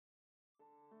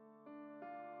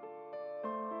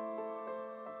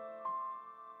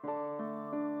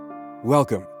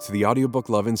Welcome to the Audiobook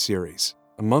Lovin series,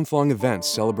 a month-long event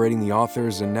celebrating the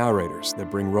authors and narrators that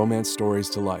bring romance stories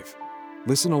to life.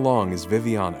 Listen along as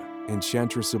Viviana,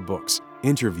 enchantress of books,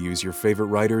 interviews your favorite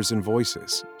writers and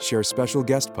voices, shares special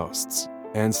guest posts,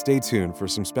 and stay tuned for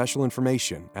some special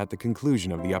information at the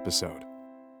conclusion of the episode.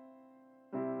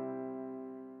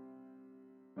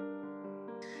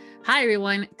 Hi,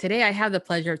 everyone. Today I have the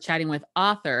pleasure of chatting with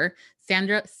author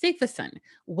Sandra Sigfusson.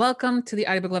 Welcome to the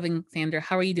Audiobook Lovin, Sandra.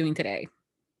 How are you doing today?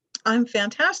 I'm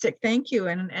fantastic. Thank you.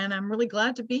 And I'm really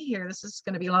glad to be here. This is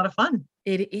going to be a lot of fun.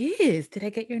 It is. Did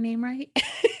I get your name right?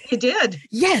 You did.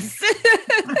 Yes.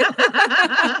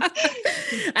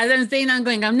 As I'm saying,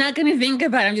 I'm not going to think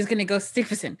about it. I'm just going to go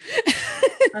Sigfusson.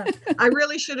 I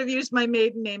really should have used my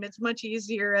maiden name. It's much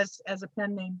easier as a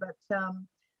pen name, but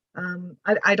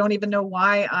I don't even know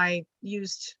why I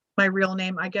used my real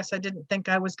name. I guess I didn't think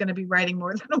I was going to be writing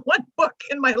more than one book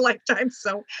in my lifetime.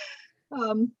 So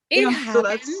it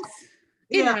happens.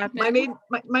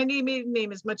 My maiden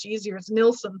name is much easier. It's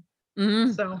Nilsson.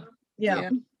 Mm-hmm. So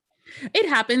yeah. It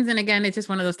happens. And again, it's just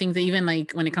one of those things that even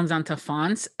like when it comes down to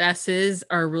fonts, S's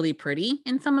are really pretty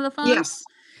in some of the fonts.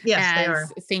 Yes, they are.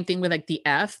 Same thing with like the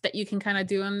F that you can kind of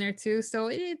do on there too. So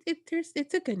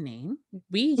it's a good name.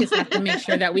 We just have to make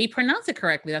sure that we pronounce it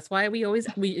correctly. That's why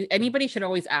anybody should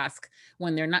always ask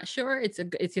when they're not sure.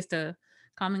 It's just a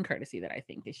common courtesy that I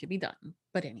think they should be done.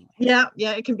 But anyway. Yeah,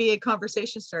 it can be a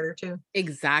conversation starter too.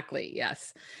 Exactly.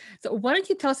 Yes. So why don't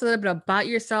you tell us a little bit about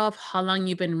yourself, how long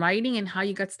you've been writing and how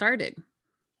you got started?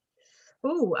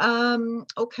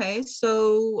 Okay.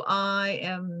 So I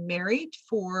am married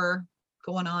for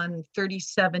going on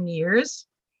 37 years.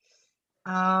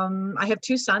 I have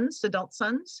two sons, adult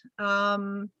sons.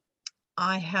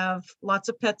 I have lots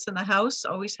of pets in the house,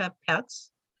 always have pets.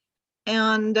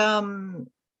 And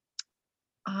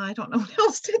I don't know what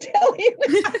else to tell you.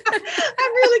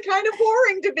 I'm really kind of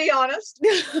boring, to be honest.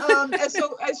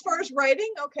 So as far as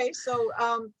writing, okay, so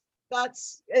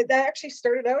that actually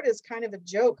started out as kind of a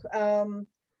joke.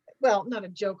 Well, not a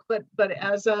joke, but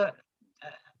as a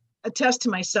test to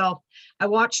myself. I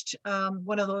watched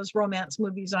one of those romance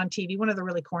movies on TV, one of the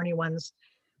really corny ones.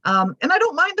 And I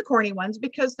don't mind the corny ones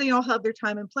because they all have their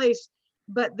time and place.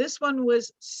 But this one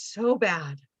was so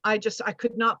bad. I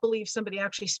could not believe somebody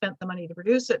actually spent the money to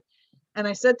produce it. And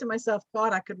I said to myself,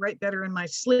 God, I could write better in my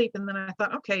sleep. And then I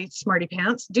thought, okay, smarty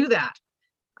pants, do that.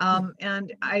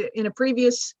 And in a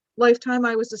previous lifetime,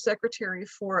 I was a secretary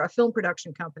for a film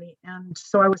production company. And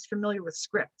so I was familiar with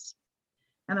scripts.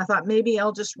 And I thought maybe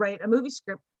I'll just write a movie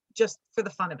script just for the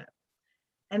fun of it.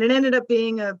 And it ended up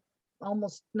being a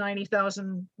almost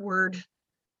 90,000 word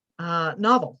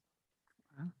novel.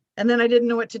 And then I didn't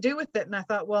know what to do with it. And I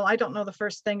thought, well, I don't know the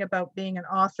first thing about being an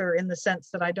author in the sense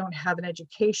that I don't have an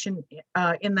education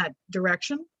in that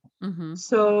direction. Mm-hmm.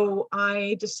 So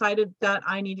I decided that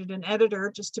I needed an editor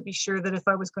just to be sure that if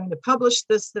I was going to publish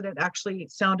this, that it actually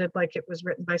sounded like it was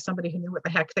written by somebody who knew what the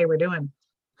heck they were doing.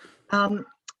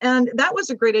 And that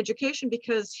was a great education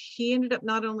because he ended up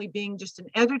not only being just an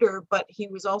editor, but he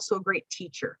was also a great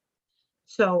teacher.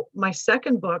 So my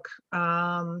second book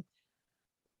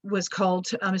was called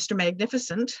Mr.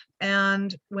 Magnificent.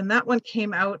 And when that one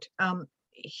came out,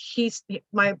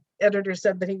 my editor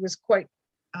said that he was quite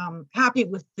happy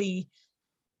with the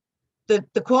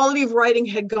quality of writing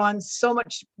had gone so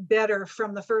much better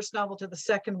from the first novel to the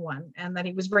second one, and that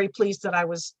he was very pleased that I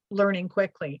was learning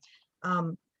quickly.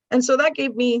 And so that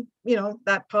gave me,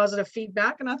 that positive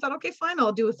feedback. And I thought, okay, fine,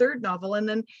 I'll do a third novel. And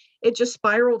then it just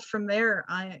spiraled from there.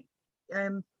 I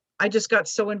just got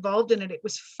so involved in it. It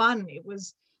was fun. It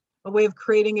was a way of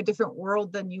creating a different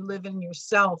world than you live in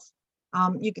yourself.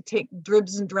 You could take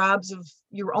dribs and drabs of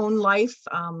your own life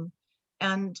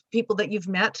and people that you've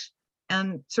met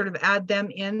and sort of add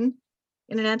them in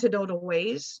an anecdotal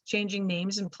ways, changing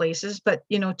names and places, but,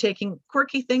 taking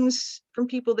quirky things from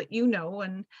people that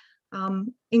and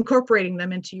incorporating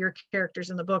them into your characters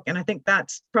in the book. And I think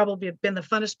that's probably been the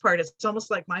funnest part. It's almost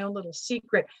like my own little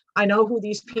secret. I know who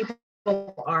these people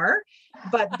are,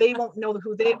 but they won't know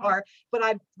who they are,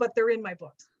 but they're in my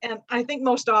books. And I think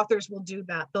most authors will do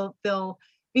that. They'll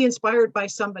be inspired by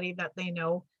somebody that they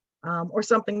know, or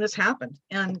something that's happened,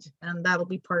 and that'll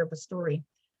be part of the story.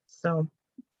 So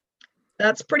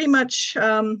that's pretty much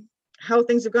how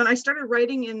things have gone. I started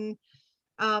writing in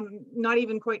not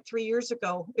even quite 3 years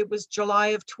ago. It was July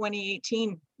of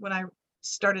 2018 when I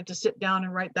started to sit down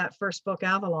and write that first book,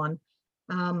 Avalon.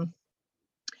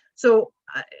 So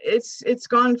it's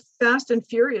gone fast and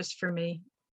furious for me.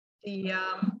 The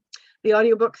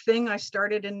audiobook thing I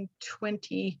started in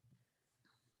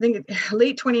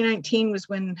late 2019 was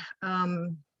when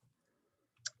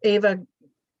Ava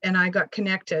and I got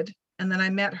connected, And then I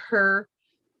met her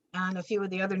and a few of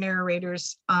the other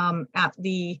narrators at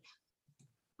the,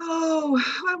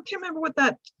 I can't remember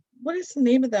what is the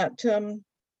name of that? It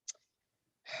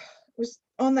was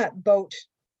on that boat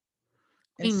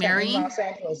Queen Mary? in Los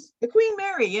Angeles. The Queen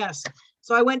Mary, yes.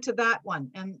 So I went to that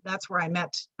one, and that's where I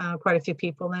met quite a few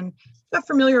people and got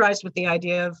familiarized with the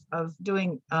idea of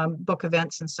doing book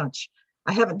events and such.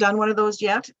 I haven't done one of those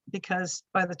yet because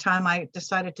by the time I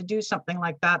decided to do something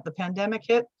like that, the pandemic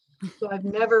hit. So I've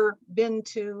never been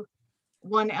to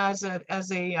one as a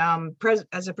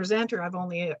presenter. I've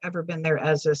only ever been there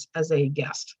as a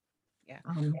guest. Yeah.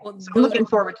 So I'm looking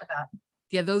forward to that.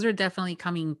 Yeah, those are definitely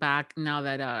coming back now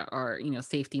that our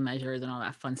safety measures and all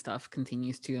that fun stuff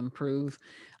continues to improve.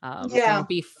 So it'd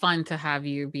be fun to have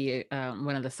you be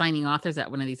one of the signing authors at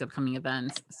one of these upcoming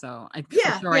events. So I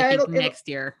think next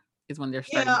year is when they're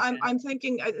starting. Yeah, I'm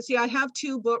thinking. See, I have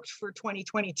 2 booked for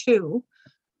 2022,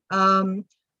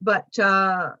 but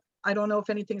I don't know if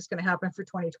anything's going to happen for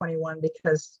 2021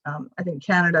 because I think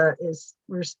Canada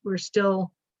we're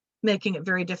still making it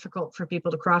very difficult for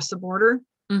people to cross the border.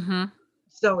 Mm-hmm.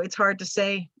 So it's hard to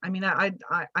say. I mean, I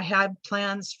had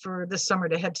plans for this summer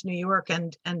to head to New York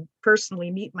and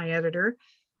personally meet my editor,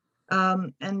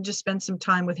 and just spend some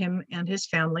time with him and his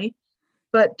family.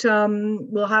 But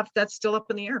that's still up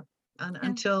in the air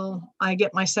until I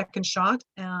get my second shot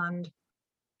and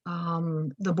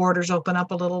the borders open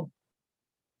up a little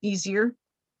easier.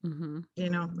 Mm-hmm.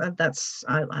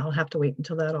 I'll have to wait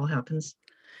until that all happens.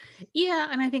 Yeah,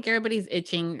 and I think everybody's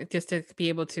itching just to be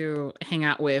able to hang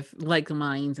out with like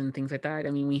minds and things like that.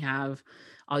 I mean, we have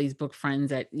all these book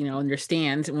friends that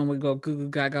understand when we go goo goo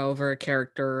gaga over a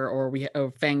character, or we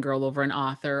fangirl over an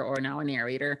author, or now a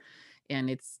narrator, and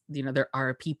it's there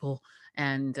are people,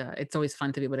 and it's always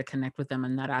fun to be able to connect with them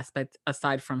in that aspect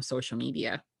aside from social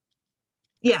media.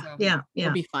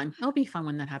 It'll be fun. It'll be fun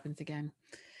when that happens again.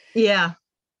 Yeah.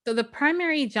 So the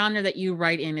primary genre that you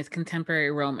write in is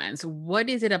contemporary romance. What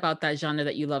is it about that genre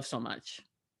that you love so much?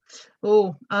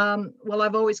 Well,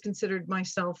 I've always considered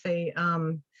myself a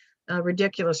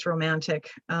ridiculous romantic.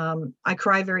 I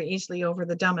cry very easily over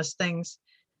the dumbest things.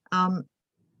 And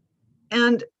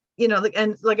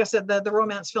like I said, the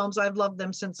romance films, I've loved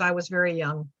them since I was very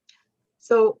young.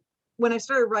 So when I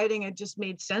started writing, it just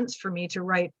made sense for me to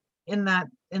write in that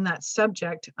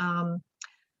subject.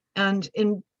 And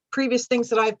in previous things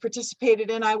that I've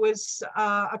participated in, I was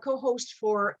a co-host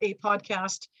for a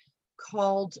podcast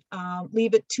called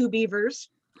Leave It to Beavers,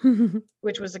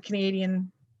 which was a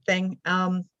Canadian thing.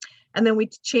 And then we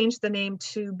changed the name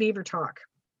to Beaver Talk.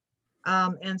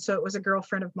 And so it was a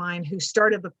girlfriend of mine who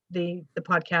started the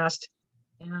podcast,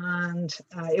 and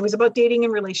it was about dating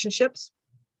and relationships.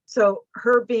 So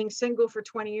her being single for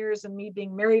 20 years and me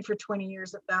being married for 20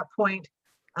 years at that point,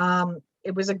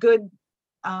 it was a good,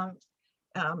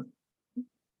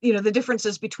 the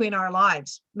differences between our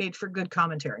lives made for good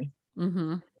commentary.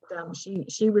 Mm-hmm.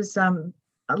 She was a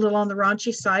little on the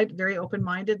raunchy side, very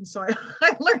open-minded, and so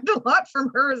I learned a lot from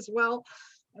her as well.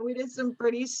 And we did some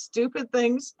pretty stupid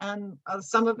things, and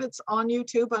some of it's on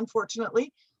YouTube,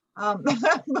 unfortunately. But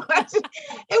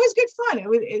it was good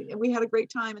fun. We had a great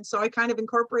time, and so I kind of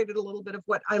incorporated a little bit of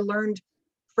what I learned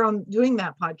from doing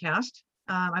that podcast.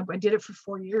 I did it for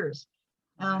 4 years.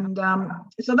 And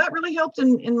so that really helped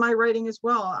in my writing as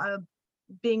well,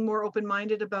 being more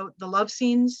open-minded about the love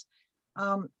scenes.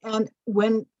 And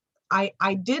when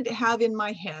I did have in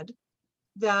my head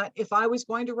that if I was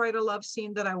going to write a love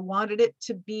scene, that I wanted it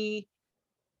to be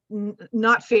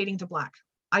not fading to black.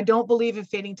 I don't believe in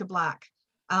fading to black,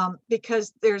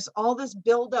 because there's all this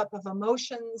buildup of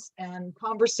emotions and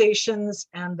conversations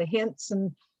and the hints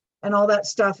and all that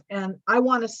stuff. And I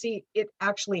want to see it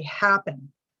actually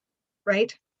happen.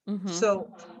 Right. Mm-hmm.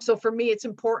 So for me, it's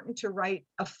important to write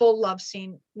a full love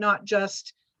scene, not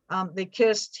just they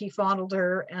kissed, he fondled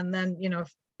her, and then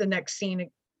the next scene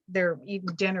they're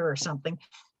eating dinner or something.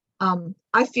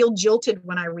 I feel jilted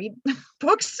when I read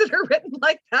books that are written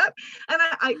like that, and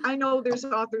I know there's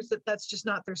authors that's just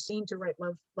not their scene to write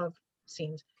love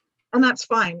scenes, and that's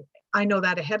fine. I know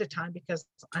that ahead of time because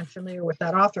I'm familiar with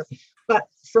that author. But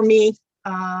for me,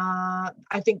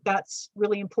 I think that's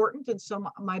really important, and so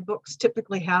my books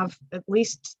typically have at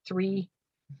least 3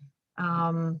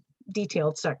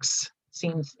 detailed sex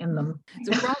scenes in them.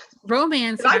 So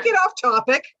romance. Did I get off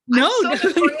topic? No, I'm so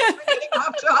notorious for getting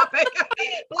off topic.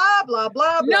 Blah blah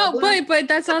blah. No, blah. but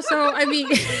that's also. I mean,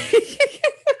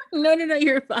 no,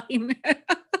 you're fine.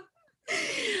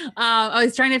 I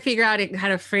was trying to figure out how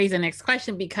to phrase the next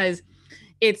question because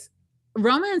it's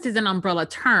romance is an umbrella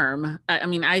term. I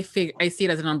mean, I see it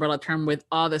as an umbrella term with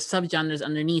all the subgenres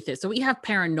underneath it. So we have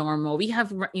paranormal, we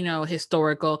have,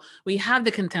 historical, we have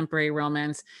the contemporary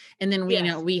romance, and then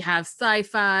Yes. we have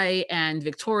sci-fi and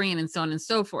Victorian and so on and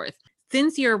so forth.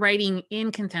 Since you're writing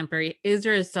in contemporary, is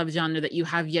there a subgenre that you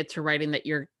have yet to write in that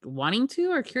you're wanting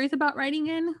to or curious about writing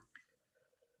in?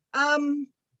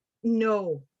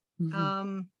 No.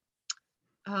 Mhm.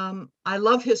 I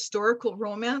love historical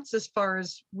romance as far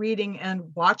as reading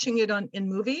and watching it in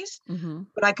movies, Mhm.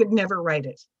 but I could never write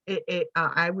it.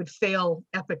 I would fail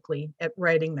epically at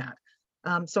writing that.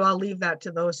 So I'll leave that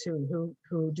to those who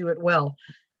do it well.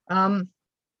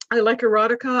 I like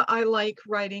erotica. I like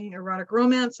writing erotic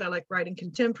romance. I like writing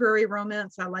contemporary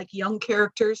romance. I like young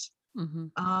characters,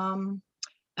 Mhm.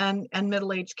 and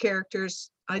middle-aged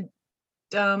characters.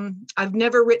 I've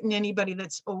never written anybody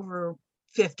that's over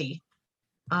 50.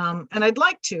 And I'd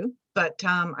like to, but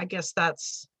I guess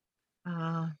that's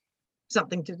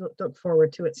something to look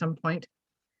forward to at some point.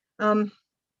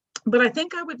 But I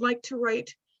think I would like to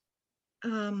write,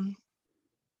 I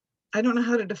don't know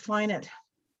how to define it.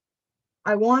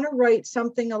 I want to write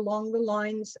something along the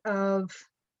lines of,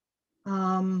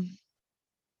 I'm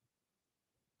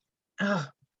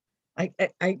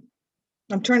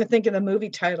trying to think of the movie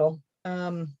title.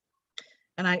 And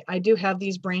I do have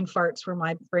these brain farts where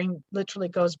my brain literally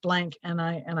goes blank, and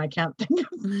I can't think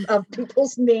of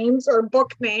people's names or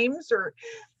book names, or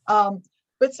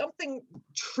but something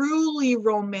truly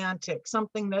romantic,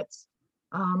 something that's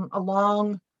a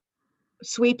long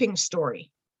sweeping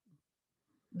story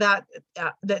that's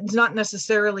not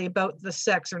necessarily about the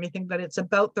sex or anything, but it's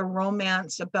about the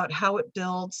romance, about how it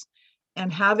builds,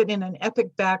 and have it in an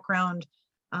epic background.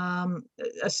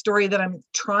 A story that I'm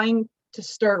trying to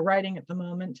start writing at the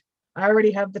moment. I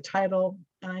already have the title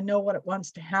and I know what it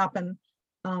wants to happen.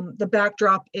 The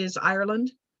backdrop is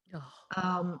Ireland.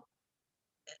 Oh.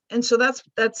 And so that's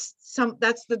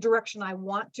the direction I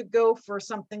want to go, for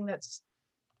something that's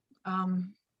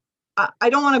I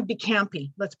don't want to be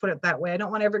campy, let's put it that way. I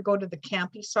don't want to ever go to the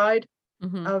campy side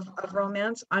Mhm. of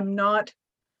romance.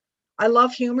 I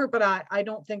love humor, but I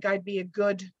don't think I'd be a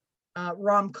good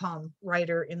rom-com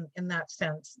writer in that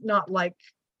sense. Not like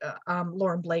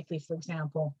Lauren Blakely, for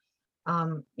example,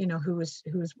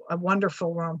 who's a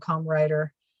wonderful rom-com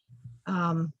writer.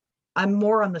 I'm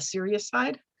more on the serious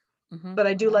side, Mhm. but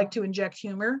I do like to inject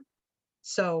humor.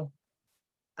 So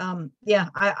yeah,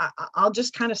 I'll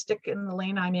just kind of stick in the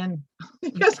lane I'm in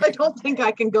because I don't think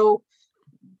I can go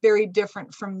very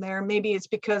different from there. Maybe it's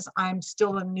because I'm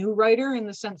still a new writer, in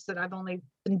the sense that I've only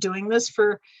been doing this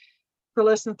for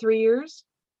less than 3 years.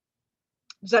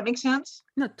 Does that make sense?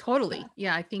 No, totally.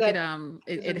 Yeah, I think That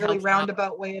it is a really helps out.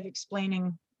 roundabout way of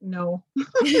explaining no.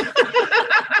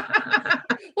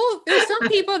 Well, there's some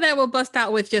people that will bust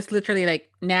out with just literally like,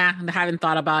 nah, I haven't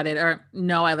thought about it, or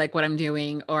no, I like what I'm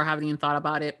doing, or haven't even thought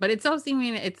about it. But it's also, I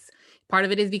mean, it's part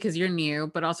of it is because you're new,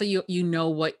 but also you know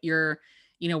what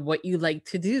what you like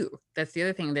to do. That's the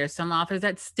other thing. There's some authors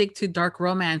that stick to dark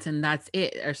romance and that's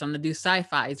it, or some that do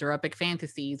sci-fis or epic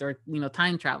fantasies or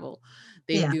time travel.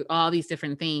 They Yeah, do all these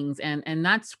different things, and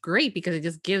that's great because it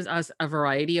just gives us a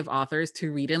variety of authors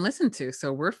to read and listen to.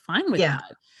 So we're fine with yeah,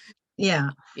 that. yeah.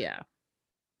 Yeah.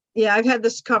 Yeah, I've had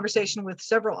this conversation with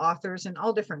several authors in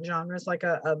all different genres. Like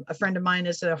a friend of mine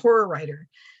is a horror writer,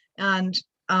 and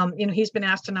he's been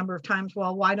asked a number of times,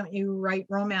 well, why don't you write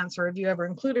romance, or have you ever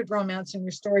included romance in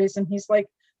your stories? And he's like,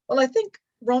 well, I think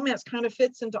romance kind of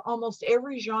fits into almost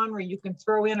every genre. You can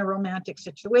throw in a romantic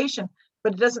situation,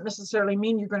 but it doesn't necessarily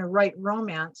mean you're going to write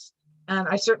romance. And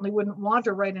I certainly wouldn't want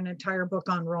to write an entire book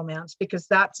on romance, because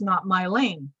that's not my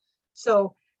lane.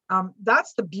 So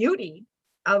that's the beauty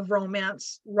of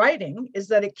romance writing, is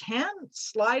that it can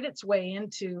slide its way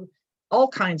into all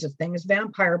kinds of things,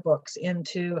 vampire books,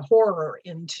 into horror,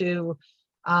 into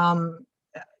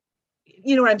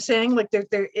you know what I'm saying? Like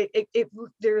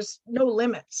there's no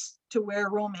limits to where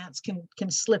romance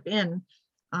can slip in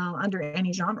under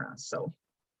any genre. So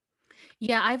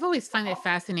Yeah, I've always found it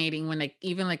fascinating when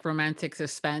even like romantic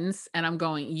suspense, and I'm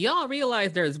going, y'all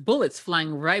realize there's bullets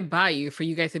flying right by you for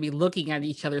you guys to be looking at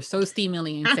each other so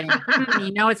steamily and saying,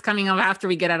 it's coming up after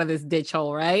we get out of this ditch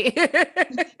hole, right?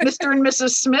 Mr. and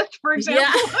Mrs. Smith, for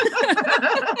Yeah. example.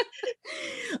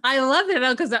 I love it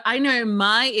because I know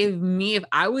if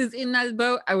I was in that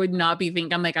boat, I would not be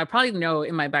thinking. I'm like, I probably know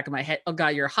in my back of my head, oh God,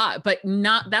 you're hot, but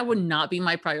that would not be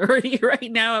my priority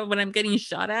right now when I'm getting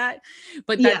shot at.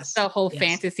 But that's Yes, the whole yes.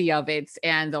 fantasy of it,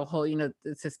 and the whole, the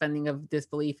suspending of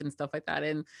disbelief and stuff like that.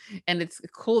 And it's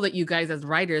cool that you guys as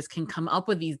writers can come up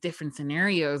with these different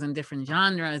scenarios and different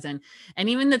genres and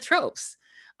even the tropes.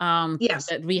 Yes.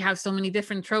 that we have so many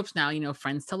different tropes now,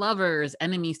 friends to lovers,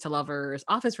 enemies to lovers,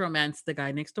 office romance, the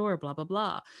guy next door, blah blah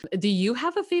blah. Do you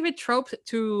have a favorite trope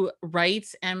to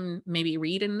write and maybe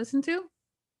read and listen to?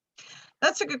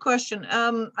 That's a good question.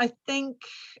 I think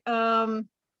I'm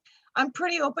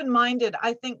pretty open-minded.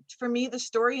 I think for me, the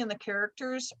story and the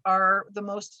characters are the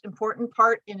most important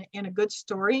part in a good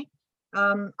story.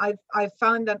 I've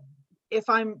found that if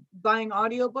I'm buying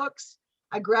audiobooks,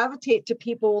 I gravitate to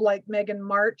people like Megan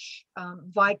March,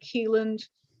 Vi Keeland,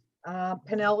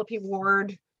 Penelope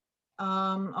Ward.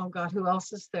 Oh God, who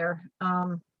else is there?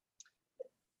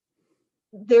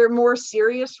 They're more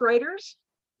serious writers.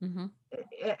 Mm-hmm.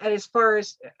 As far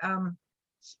as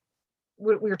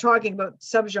we were talking about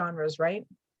subgenres, right?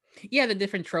 Yeah, the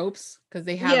different tropes, because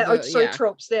they have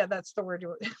tropes. Yeah, that's the word.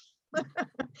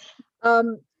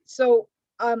 So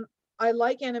I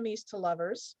like enemies to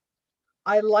lovers.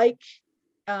 I like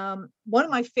one of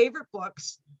my favorite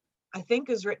books, I think,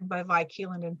 is written by Vi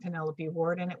Keeland and Penelope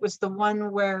Ward, and it was the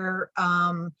one where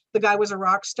the guy was a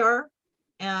rock star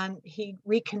and he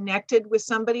reconnected with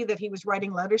somebody that he was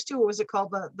writing letters to. What was it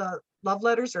called? The love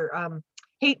letters or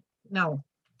hate notes,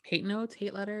 hate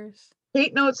letters.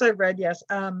 Hate notes I've read, yes.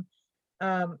 Oh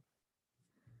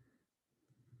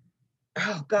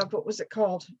God, what was it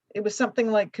called? It was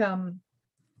something like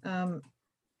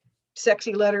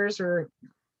sexy letters or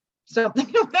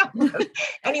something.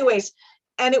 Anyways,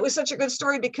 and it was such a good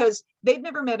story because they'd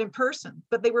never met in person,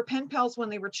 but they were pen pals when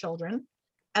they were children.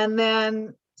 And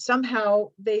then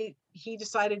somehow he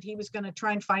decided he was going to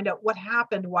try and find out what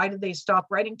happened. Why did they stop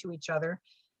writing to each other?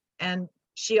 And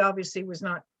she obviously was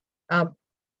not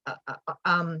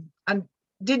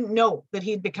didn't know that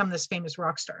he'd become this famous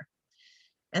rock star.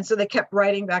 And so they kept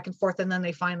writing back and forth, and then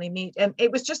they finally meet. And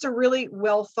it was just a really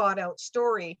well thought out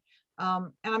story.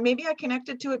 And maybe I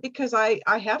connected to it because I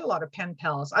had a lot of pen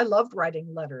pals. I loved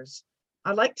writing letters.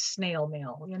 I liked snail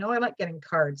mail, I like getting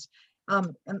cards.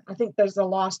 And I think there's a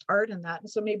lost art in that. And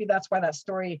so maybe that's why that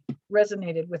story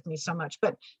resonated with me so much.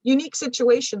 But unique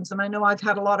situations. And I know I've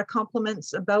had a lot of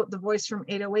compliments about The Voice from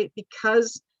 808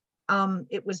 because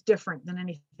it was different than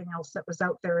anything else that was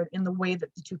out there in the way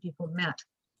that the two people met.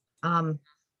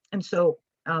 And so,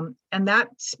 and that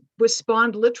was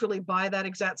spawned literally by that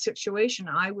exact situation.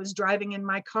 I was driving in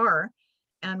my car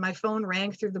and my phone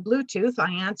rang through the Bluetooth.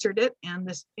 I answered it, and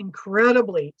this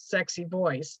incredibly sexy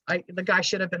voice, the guy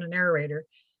should have been a narrator,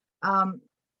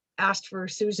 asked for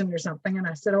Susan or something. And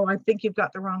I said, oh, I think you've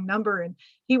got the wrong number. And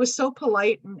he was so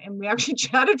polite. And we actually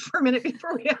chatted for a minute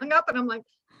before we hung up. And I'm like,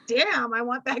 damn, I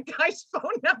want that guy's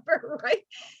phone number, right?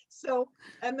 So,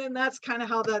 and then that's kind of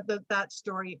how that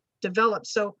story developed.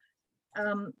 So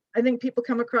I think people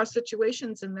come across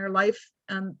situations in their life,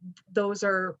 and those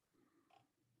are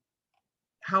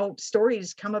how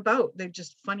stories come about. They're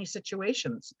just funny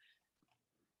situations.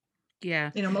 Yeah.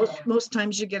 Most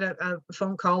times you get a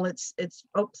phone call, it's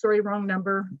oh, sorry, wrong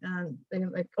number. And they're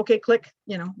like, okay, click,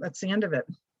 that's the end of it.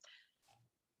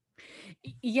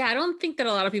 Yeah, I don't think that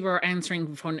a lot of people are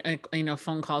answering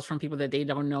phone calls from people that they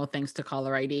don't know, thanks to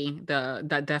caller ID.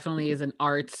 That definitely is an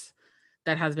art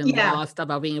that has been lost,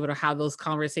 about being able to have those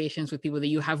conversations with people that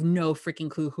you have no freaking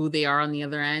clue who they are on the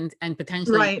other end, and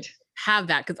potentially have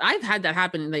that. Because I've had that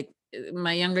happen, like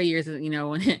my younger years,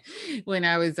 when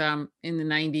I was in the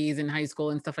 90s in high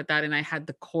school and stuff like that, and I had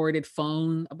the corded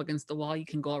phone up against the wall. You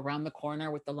can go around the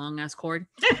corner with the long ass cord.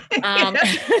 I'm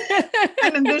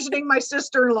envisioning my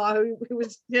sister-in-law who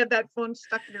had that phone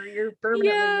stuck in her ear permanently.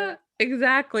 Yeah,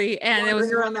 exactly. And it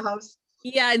was around the house.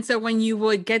 Yeah, and so when you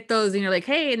would get those and you're like,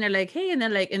 hey, and they're like, hey, and they're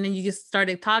like, and then you just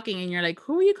started talking and you're like,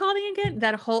 who are you calling again?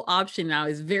 That whole option now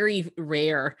is very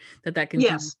rare that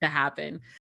continues to happen.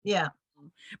 Yeah.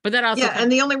 But that also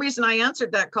and the only reason I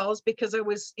answered that call is because I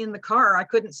was in the car. I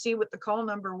couldn't see what the call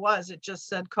number was. It just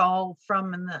said call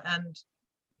from and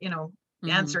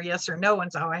answer yes or no.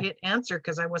 And so I hit answer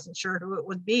because I wasn't sure who it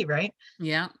would be, right?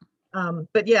 Yeah.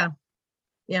 But yeah,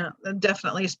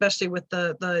 definitely, especially with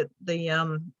the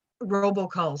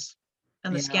robocalls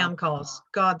and the scam calls.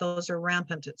 God, those are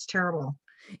rampant. It's terrible.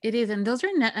 It is, and those are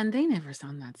and they never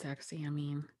sound that sexy. I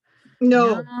mean,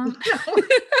 no.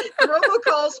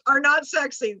 Robocalls are not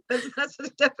sexy. That's a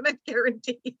definite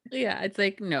guarantee. Yeah, it's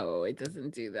like, no, it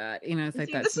doesn't do that. It's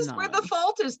like this is where the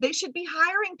fault is. They should be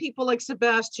hiring people like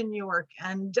Sebastian York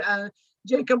and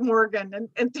Jacob Morgan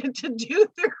and to do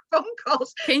their phone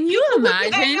calls. Can you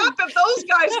imagine? Hang up if those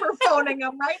guys were phoning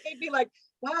them, right? They'd be like,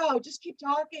 wow, just keep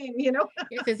talking,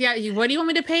 What do you want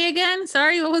me to pay again?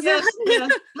 Sorry, what was that? Yeah.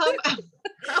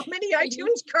 How many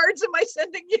iTunes cards am I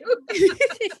sending you?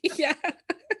 Yeah.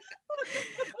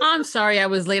 I'm sorry I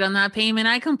was late on that payment.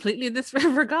 I completely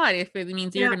forgot. If it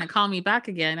means you're Yeah. going to call me back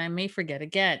again, I may forget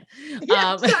again.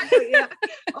 Yeah, exactly. Yeah.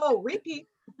 Oh, repeat.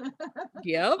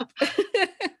 Yep.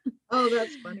 Oh,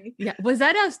 that's funny. Yeah. Was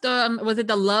that was it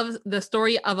the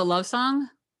story of a love song?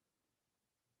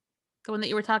 The one that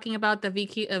you were talking about, the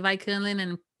Viking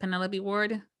and Penelope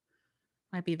Ward?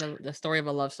 Might be the story of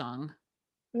a love song.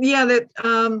 Yeah, that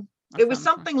That it was sounds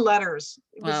fun. something letters.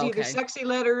 It was Oh, either okay. sexy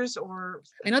letters or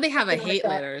I know they have a something like hate that.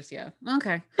 letters. Yeah.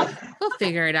 Okay. We'll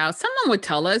figure it out. Someone would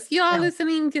tell us. Y'all Yeah.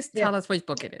 listening, just Yeah. tell us which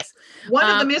book it is. One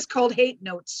of them is called Hate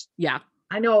Notes. Yeah.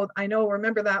 I know,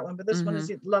 remember that one, but this one Mhm.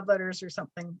 is love letters or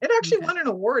something. It actually Okay. won an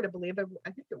award, I believe.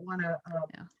 I think it won a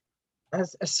Yeah.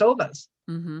 Sovas.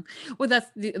 Well, that's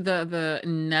the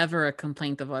never a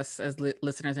complaint of us as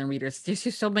listeners and readers. There's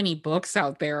just so many books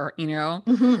out there, you know.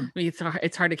 Mm-hmm. I mean,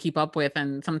 it's hard to keep up with,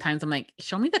 and sometimes I'm like,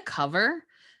 show me the cover,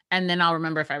 and then I'll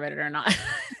remember if I read it or not.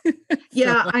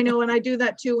 Yeah, So, I know, and I do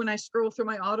that too when I scroll through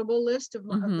my Audible list of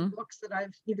the books that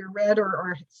I've either read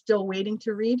or still waiting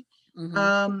to read.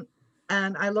 mhm.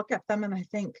 And I look at them and I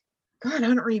think, God,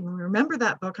 I don't even remember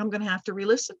that book. I'm going to have to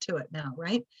re-listen to it now,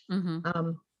 right?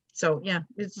 Mhm. So yeah,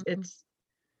 Mhm.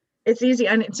 it's easy.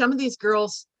 And some of these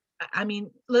girls, I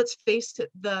mean, let's face it,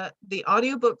 the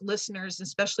audiobook listeners,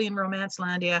 especially in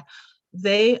Romancelandia,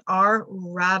 they are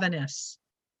ravenous.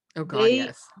 Oh God, They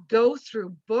yes. go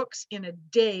through books in a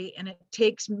day, and it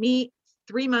takes me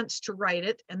 3 months to write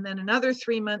it, and then another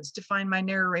 3 months to find my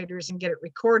narrators and get it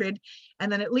recorded,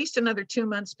 and then at least another 2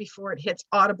 months before it hits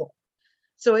Audible.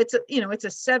 So it's a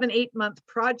 7-8 month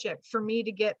project for me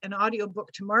to get an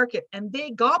audiobook to market, and they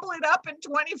gobble it up in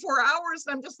 24 hours.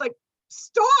 And I'm just like,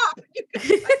 stop. I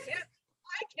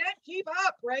can't keep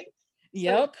up, right?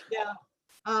 Yep. So, yeah.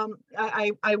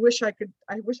 I wish I could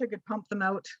pump them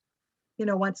out,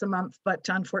 once a month, but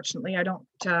unfortunately I don't.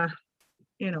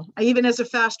 Even as a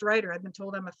fast writer, I've been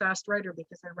told I'm a fast writer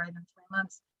because I write in 3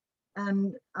 months,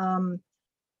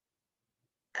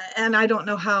 and I don't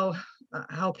know how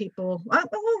people. Well,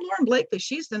 Lauren Blakely,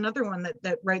 she's another one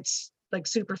that writes like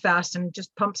super fast and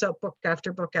just pumps out book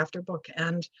after book after book,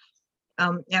 and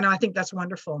I think that's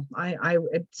wonderful. I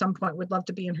at some point would love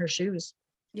to be in her shoes.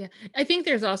 Yeah, I think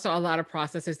there's also a lot of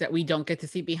processes that we don't get to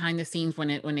see behind the scenes when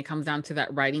it comes down to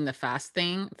that writing the fast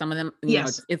thing. Some of them,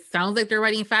 Yes. it sounds like they're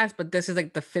writing fast, but this is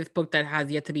like the fifth book that has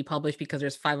yet to be published because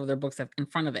there's 5 other books in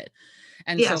front of it.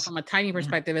 And so Yes. from a timing Yeah.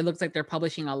 perspective, it looks like they're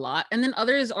publishing a lot. And then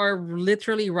others are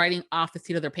literally writing off the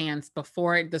seat of their pants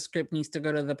before the script needs to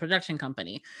go to the production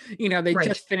company. They Right.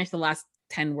 just finished the last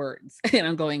 10 words. And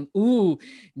I'm going, ooh,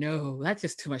 no, that's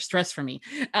just too much stress for me.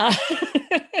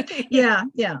 Yeah.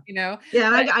 Yeah.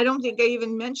 And I don't think I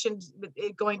even mentioned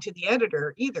it going to the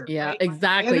editor either. Yeah, right?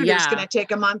 exactly. The editor's Yeah. going to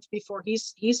take a month before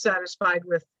he's satisfied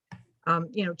with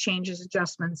changes,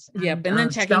 adjustments, Yep. And then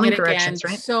checking spelling it again. corrections,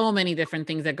 right? So many different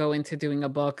things that go into doing a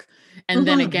book. And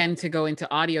then again, to go into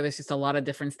audio, there's just a lot of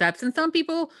different steps. And some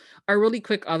people are really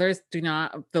quick. Others do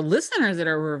not. The listeners that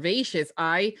are vivacious,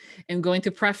 I am going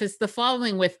to preface the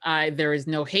following with there is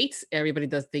no hate. Everybody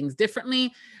does things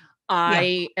differently.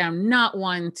 I am not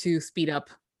one to speed up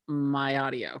my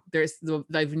audio.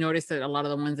 I've noticed that a lot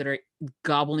of the ones that are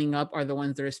gobbling up are the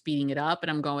ones that are speeding it up.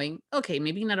 And I'm going, okay,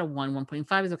 maybe not a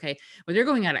 1.5 is okay. But they're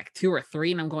going at a 2 or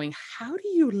 3. And I'm going, how do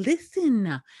you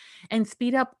listen and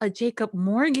speed up a Jacob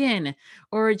Morgan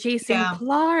or a Jason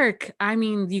Clark? I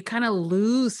mean, you kind of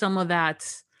lose some of that,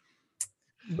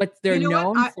 what they're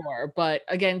known for. But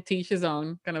again, teach his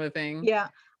own kind of a thing. Yeah.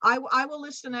 I will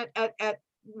listen at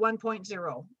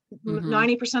 1.0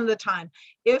 90% of the time.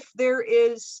 If there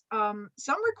is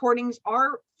some recordings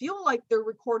feel like they're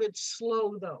recorded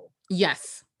slow though.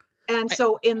 Yes. And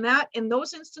so in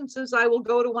those instances, I will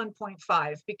go to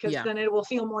 1.5 because then it will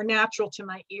feel more natural to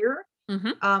my ear.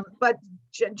 But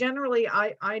generally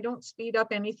I don't speed up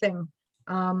anything.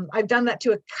 I've done that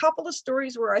to a couple of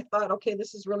stories where I thought, okay,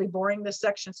 this is really boring, this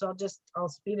section, so I'll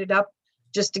speed it up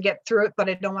just to get through it, but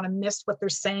I don't want to miss what they're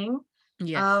saying.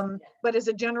 Yes. But as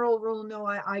a general rule, no,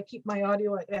 I keep my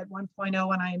audio at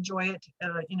 1.0 and I enjoy it,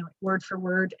 word for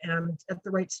word and at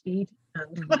the right speed.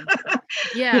 And,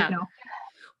 yeah.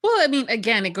 Well, I mean,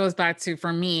 again,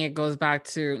 for me, it goes back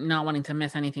to not wanting to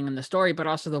miss anything in the story, but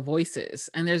also the voices.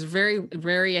 And there's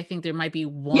very, I think there might be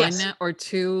one or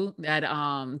two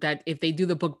that if they do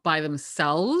the book by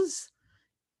themselves,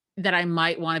 that I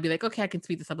might want to be like, okay, I can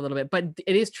speed this up a little bit. But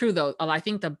it is true though. I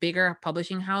think the bigger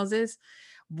publishing houses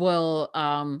will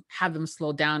have them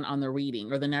slow down on the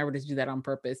reading, or the narrators do that on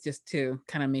purpose just to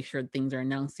kind of make sure things are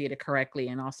enunciated correctly.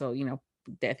 And also,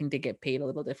 I think they get paid a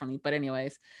little differently. But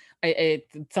anyways,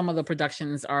 some of the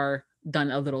productions are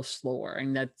done a little slower.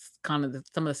 And that's kind of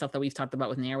some of the stuff that we've talked about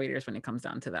with narrators when it comes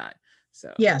down to that.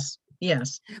 So Yes.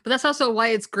 but that's also why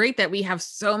it's great that we have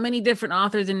so many different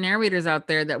authors and narrators out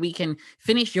there that we can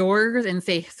finish yours and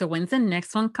say, so when's the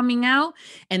next one coming out?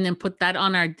 And then put that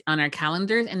on our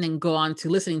calendars, and then go on to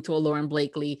listening to a Lauren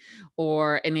Blakely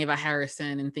or an Ava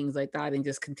Harrison and things like that, and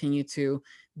just continue to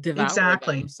devour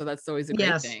Exactly. them. So that's always a great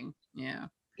Yes. thing. Yeah.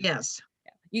 Yes.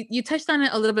 You touched on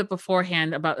it a little bit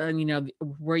beforehand about,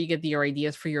 where you get your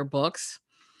ideas for your books.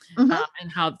 Mhm. And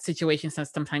how situations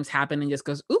sometimes happen and just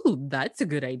goes, ooh, that's a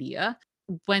good idea.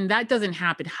 When that doesn't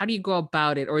happen, how do you go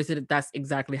about it? Or is it that's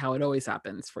exactly how it always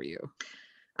happens for you?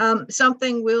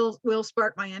 Something will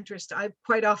spark my interest. I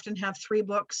quite often have 3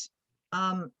 books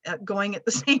going at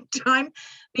the same time,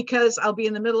 because I'll be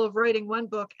in the middle of writing one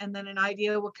book and then an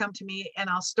idea will come to me, and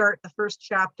I'll start the first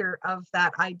chapter of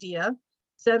that idea,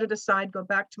 set it aside, go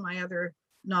back to my other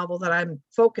novel that I'm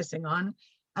focusing on,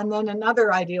 and then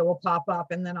another idea will pop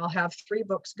up, and then I'll have 3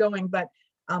 books going. But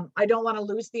I don't want to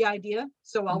lose the idea,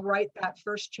 so I'll write that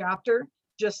first chapter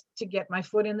just to get my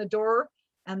foot in the door,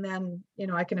 and then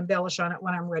I can embellish on it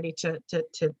when I'm ready to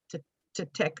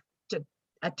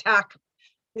attack.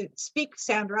 Speak,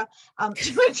 Sandra,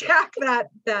 to attack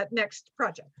that next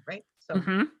project, right?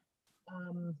 So,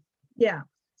 yeah.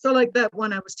 So like that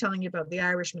one I was telling you about, The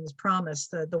Irishman's Promise,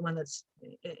 the one that's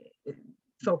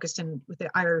focused in with the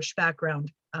Irish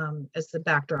background as the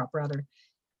backdrop, rather.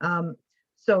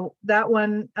 So that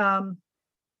one,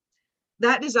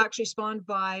 that is actually spawned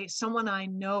by someone I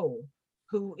know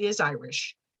who is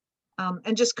Irish,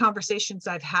 and just conversations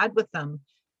I've had with them.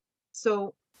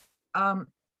 So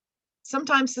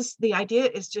sometimes the idea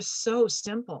is just so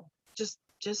simple,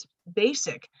 just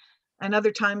basic, and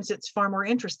other times it's far more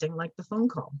interesting, like the phone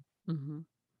call.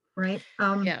 Right.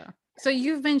 Yeah. So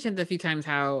you've mentioned a few times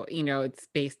how, it's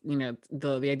based,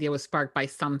 the idea was sparked by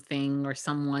something or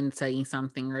someone saying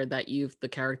something, or that the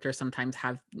characters sometimes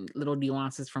have little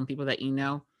nuances from people that you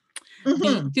know.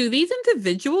 Do these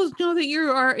individuals know that you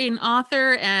are an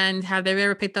author, and have they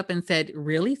ever picked up and said,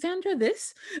 really, Sandra,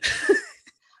 this?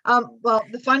 Well,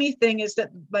 the funny thing is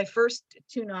that my first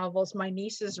 2 novels, my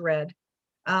nieces read,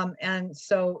 and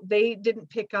so they didn't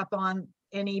pick up on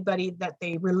anybody that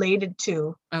they related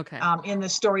to in the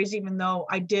stories, even though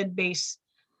I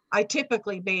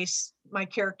typically base my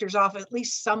characters off at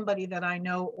least somebody that I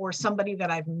know or somebody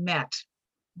that I've met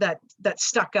that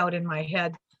stuck out in my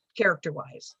head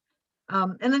character-wise.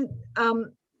 And then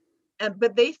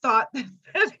but they thought that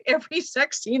every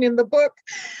sex scene in the book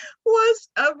was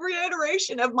a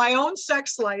reiteration of my own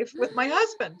sex life with my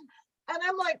husband. And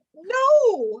I'm like,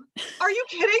 no, are you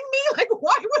kidding me? Like,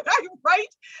 why would I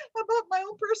write about my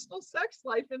own personal sex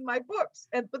life in my books?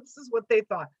 But this is what they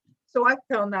thought. So I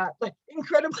found that like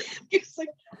incredibly amusing.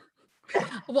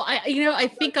 Well, I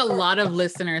think a lot of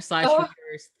listeners /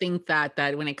 readers think that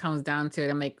when it comes down to it,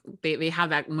 I'm like, they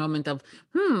have that moment of,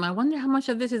 I wonder how much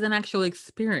of this is an actual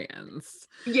experience.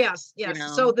 Yes.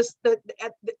 So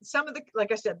some of the,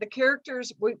 like I said, the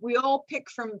characters we all pick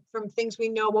from things we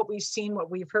know, what we've seen, what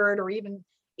we've heard, or even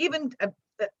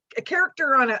a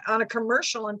character on a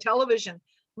commercial on television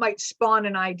might spawn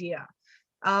an idea.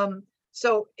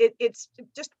 So it's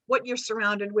just what you're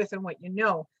surrounded with and what you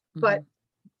know. But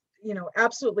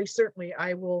absolutely, certainly,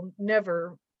 I will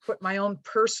never put my own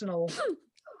personal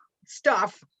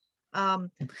stuff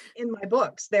in my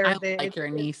books. I like your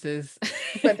nieces.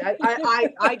 But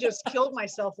I just killed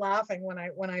myself laughing when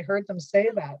I heard them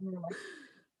say that. And like,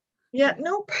 yeah,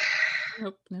 nope.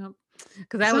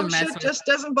 Because some shit just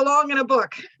doesn't belong in a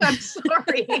book. I'm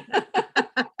sorry.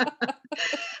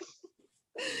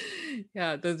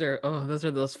 Yeah, those are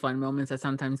those fun moments that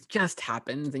sometimes just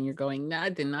happens, and you're going, nah, I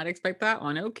did not expect that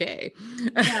one. Okay.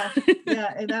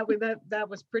 Yeah, and that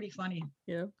was pretty funny.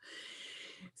 Yeah.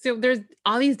 So there's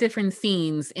all these different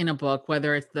scenes in a book,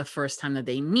 whether it's the first time that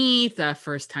they meet, the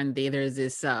first time there's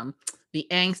this the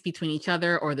angst between each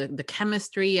other, or the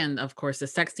chemistry, and of course the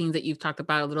sex scenes that you've talked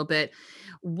about a little bit.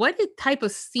 What type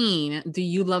of scene do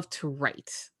you love to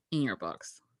write in your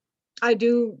books? I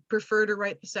do prefer to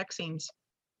write the sex scenes.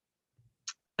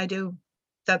 I do.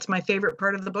 That's my favorite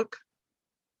part of the book.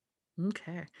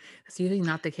 Okay. That's usually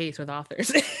not the case with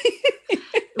authors.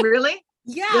 Really?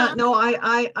 Yeah. No,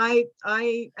 I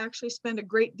actually spend a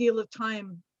great deal of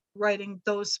time writing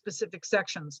those specific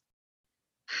sections.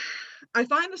 I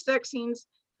find the sex scenes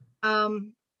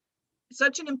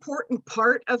such an important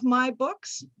part of my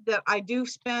books that I do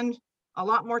spend a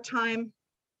lot more time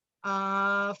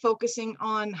focusing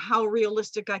on how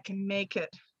realistic I can make it.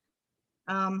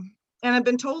 And I've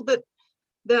been told that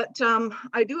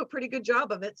I do a pretty good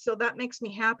job of it. So that makes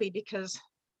me happy, because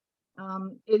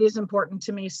it is important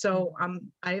to me. So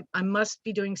I must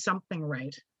be doing something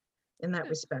right in that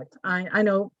respect. I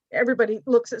know everybody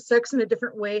looks at sex in a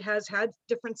different way, has had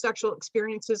different sexual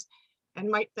experiences, and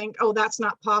might think, oh, that's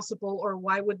not possible, or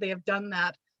why would they have done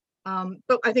that?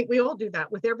 But I think we all do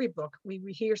that with every book. We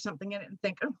hear something in it and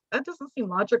think, oh, that doesn't seem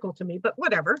logical to me, but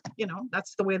whatever,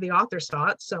 that's the way the author saw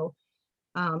it. So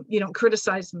you don't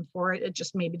criticize them for it. It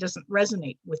just maybe doesn't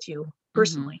resonate with you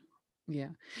personally. Yeah.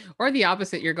 Or the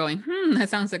opposite, you're going, that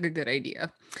sounds like a good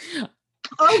idea.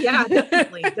 Oh yeah,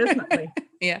 definitely.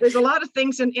 Yeah. There's a lot of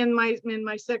things in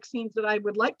my sex scenes that I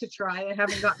would like to try. I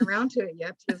haven't gotten around to it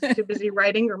yet. Just too busy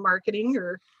writing or marketing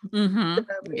or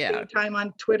Yeah. time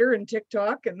on Twitter and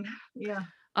TikTok and yeah.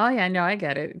 Oh yeah, no, I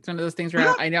get it. It's one of those things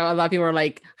where I know a lot of people are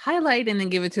like highlight and then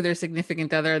give it to their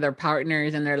significant other, their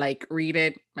partners, and they're like, read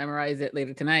it, memorize it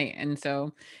later tonight. And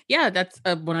so, yeah, that's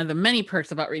one of the many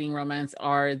perks about reading romance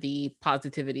are the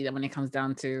positivity that when it comes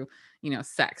down to,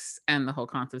 sex and the whole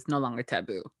concept is no longer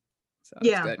taboo. So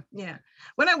it's good. Yeah.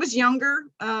 When I was younger,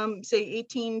 say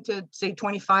 18 to say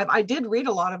 25, I did read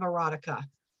a lot of erotica.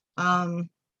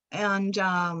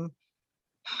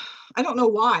 I don't know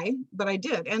why, but I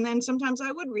did. And then sometimes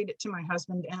I would read it to my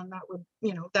husband, and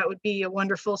that would be a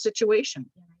wonderful situation.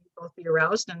 You'd both be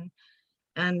aroused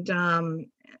and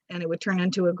it would turn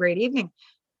into a great evening.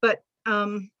 But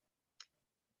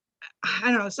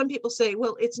I don't know, some people say,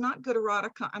 well, it's not good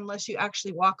erotica unless you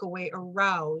actually walk away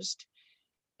aroused.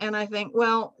 And I think,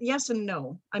 well, yes and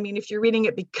no. I mean, if you're reading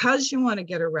it because you want to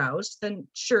get aroused, then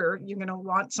sure, you're going to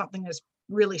want something that's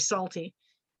really salty.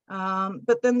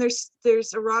 But then there's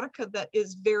erotica that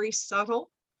is very subtle,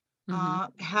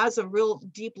 has a real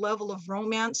deep level of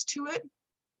romance to it.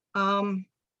 And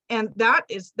that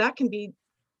to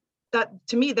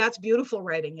me, that's beautiful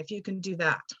writing if you can do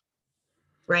that.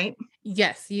 Right?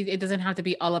 Yes, it doesn't have to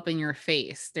be all up in your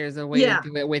face. There's a way to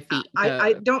do it with the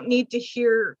I don't need to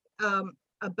hear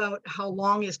about how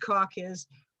long his cock is,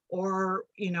 or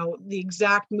the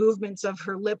exact movements of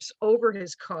her lips over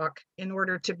his cock in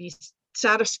order to be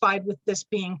satisfied with this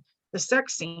being the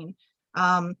sex scene.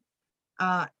 That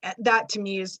to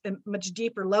me is a much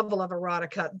deeper level of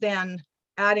erotica than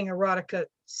adding erotica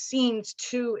scenes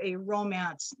to a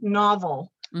romance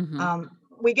novel.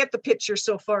 We get the picture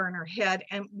so far in our head,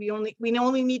 and we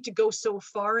only need to go so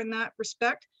far in that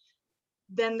respect.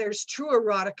 Then there's true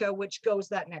erotica, which goes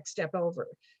that next step over.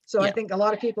 So I think a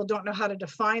lot of people don't know how to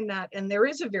define that, and there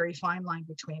is a very fine line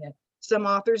between it. Some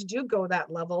authors do go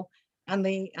that level, and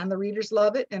the readers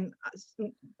love it,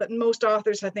 but most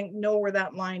authors, I think, know where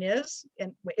that line is.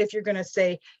 And if you're going to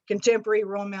say contemporary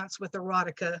romance with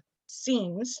erotica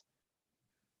scenes,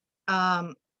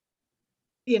 you're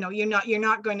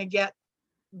not going to get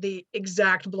the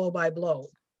exact blow by blow.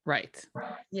 Right.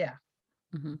 Yeah.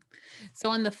 So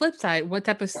on the flip side, what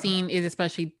type of scene is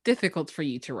especially difficult for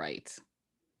you to write?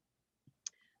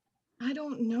 I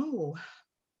don't know.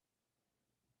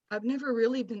 I've never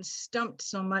really been stumped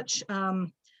so much.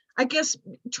 I guess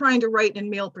trying to write in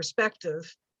male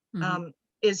perspective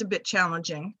is a bit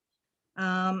challenging,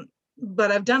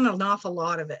 but I've done an awful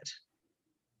lot of it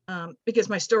because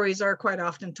my stories are quite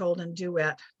often told in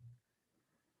duet.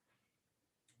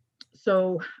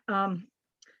 So I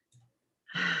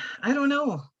don't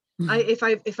know. If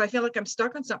I feel like I'm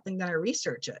stuck on something, then I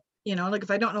research it. Like if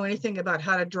I don't know anything about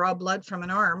how to draw blood from an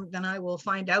arm, then I will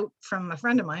find out from a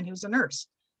friend of mine who's a nurse.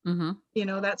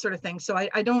 That sort of thing. So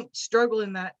I don't struggle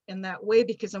in that way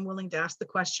because I'm willing to ask the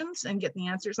questions and get the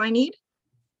answers I need.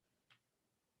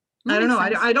 I don't know.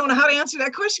 I don't know how to answer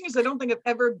that question because I don't think I've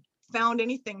ever found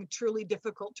anything truly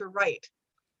difficult to write.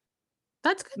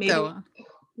 That's good though.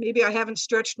 Maybe I haven't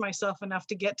stretched myself enough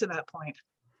to get to that point.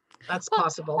 That's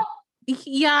possible.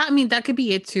 Yeah, I mean, that could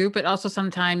be it too. But also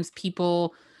sometimes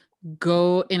people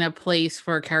go in a place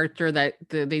for a character that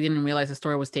they didn't realize the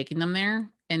story was taking them there.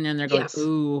 And then they're going,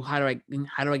 ooh, how do I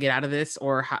get out of this?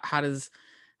 Or how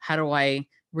do I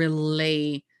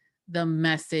relay the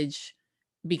message?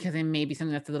 Because it may be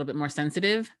something that's a little bit more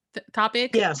sensitive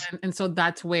topic. Yes. And so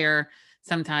that's where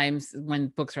sometimes when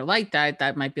books are like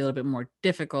that might be a little bit more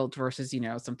difficult versus,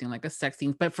 something like a sex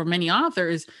scene. But for many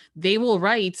authors, they will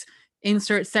write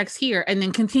insert sex here and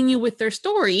then continue with their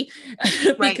story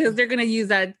because they're going to use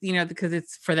that, because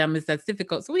it's for them that's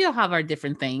difficult. So we all have our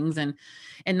different things and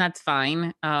that's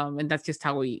fine. And that's just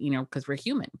how we, because we're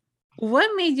human. What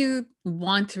made you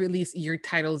want to release your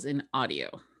titles in audio?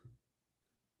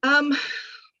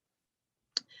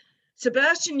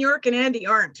 Sebastian York and Andy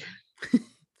Arndt. It's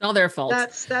all their fault.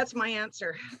 That's my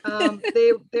answer.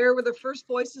 They were the first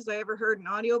voices I ever heard in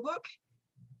audiobook,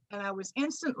 and I was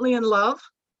instantly in love.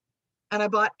 And I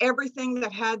bought everything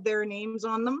that had their names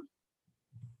on them.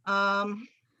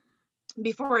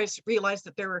 before I realized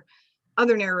that there were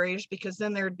other narrators, because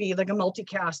then there'd be like a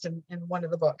multicast in one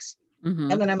of the books.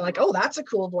 Mm-hmm. And then I'm like, oh, that's a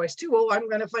cool voice too. Oh, I'm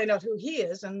going to find out who he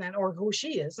is, and then, or who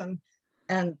she is,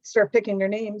 and start picking their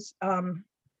names.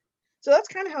 So that's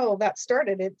kind of how that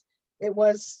started. It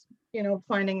was,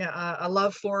 finding a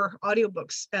love for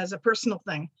audiobooks as a personal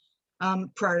thing.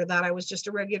 Prior to that, I was just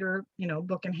a regular,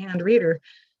 book in hand reader.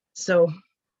 So,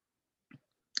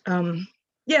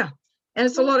 yeah, and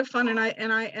it's a lot of fun, and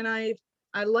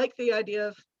I like the idea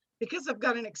of, because I've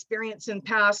got an experience in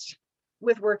past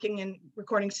with working in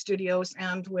recording studios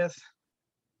and with,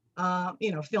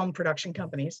 film production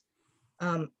companies.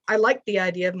 I like the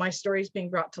idea of my stories being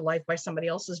brought to life by somebody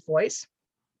else's voice.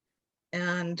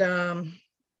 And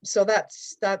so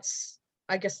that's,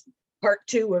 I guess, part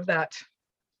two of that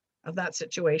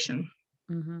situation.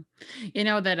 Mm-hmm. You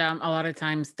know that a lot of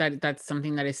times that's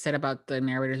something that is said about the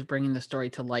narrators bringing the story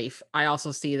to life. I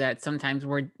also see that sometimes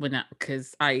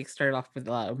because I started off with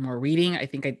a lot more reading. I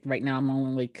think right now I'm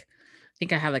only like, I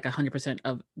think I have like 100%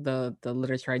 of the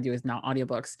literature I do is now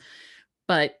audiobooks.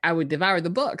 But I would devour the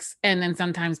books, and then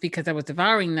sometimes because I was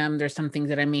devouring them, there's some things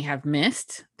that I may have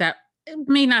missed that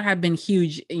may not have been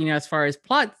huge, as far as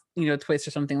plot, twist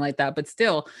or something like that. But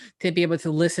still, to be able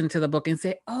to listen to the book and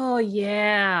say, "Oh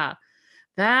yeah,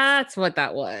 that's what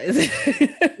that was."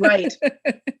 Right.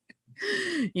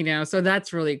 So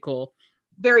that's really cool.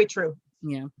 Very true.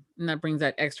 Yeah. And that brings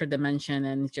that extra dimension,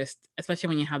 and just, especially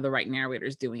when you have the right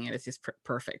narrators doing it, it's just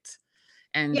perfect.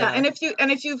 And yeah, and if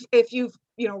you've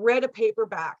read a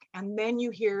paperback and then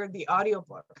you hear the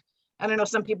audiobook, and I know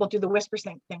some people do the whisper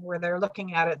sync thing where they're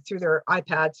looking at it through their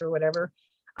iPads or whatever,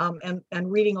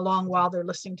 and reading along while they're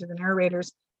listening to the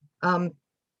narrators.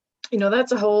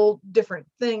 That's a whole different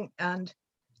thing. And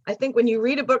I think when you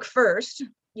read a book first,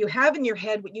 you have in your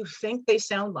head what you think they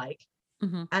sound like.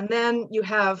 Mm-hmm. And then you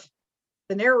have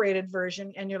the narrated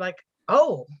version, and you're like,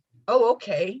 oh,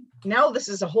 okay, now this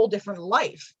is a whole different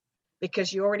life,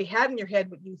 because you already had in your head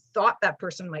what you thought that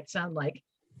person might sound like,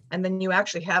 and then you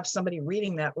actually have somebody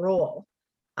reading that role.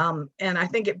 And I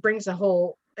think it brings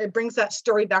that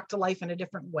story back to life in a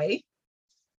different way.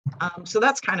 So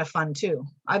that's kind of fun too.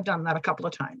 I've done that a couple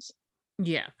of times.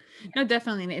 Yeah, no,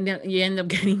 definitely. And then you end up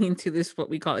getting into this, what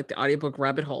we call like the audiobook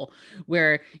rabbit hole,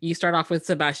 where you start off with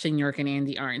Sebastian York and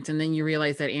Andy Arndt, and then you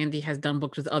realize that Andy has done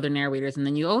books with other narrators, and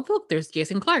then look, there's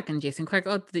Jason Clark, and Jason Clark,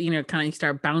 kind of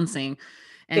start bouncing.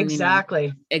 And,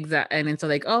 exactly. And then so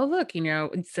like, oh, look,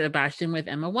 it's Sebastian with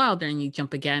Emma Wilder, and you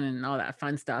jump again and all that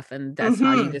fun stuff. And that's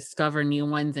how you discover new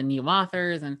ones and new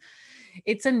authors. And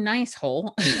it's a nice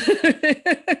hole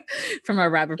from a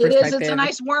rabbit perspective. It's a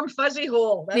nice warm fuzzy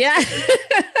hole. That's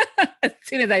as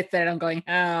soon as I said it, I'm going,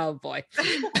 oh boy.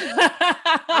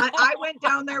 I went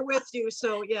down there with you,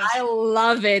 so yeah. I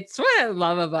love it. It's what I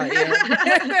love about you.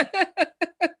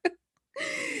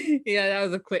 Yeah, that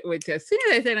was a quick wit. As soon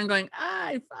as I said, I'm going,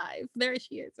 five. There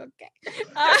she is. Okay.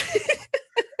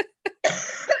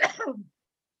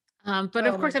 But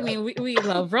of course, we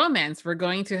love romance. We're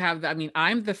going to have,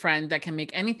 I'm the friend that can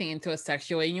make anything into a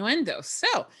sexual innuendo.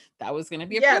 So that was going to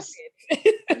be appropriate.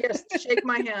 Yes, shake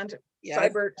my hand.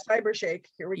 Yes. Cyber shake.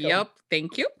 Here we go. Yep.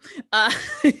 Thank you.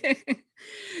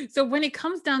 So when it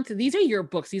comes down to, these are your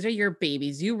books, these are your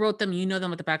babies. You wrote them, you know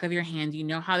them at the back of your hand, you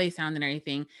know how they sound and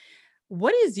everything.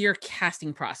 What does your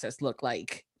casting process look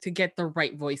like to get the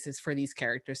right voices for these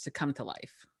characters to come to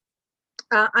life?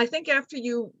 I think after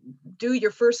you do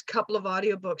your first couple of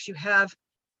audiobooks, you have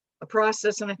a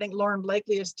process, and I think Lauren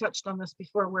Blakely has touched on this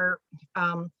before, where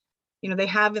they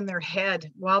have in their head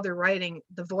while they're writing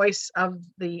the voice of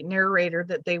the narrator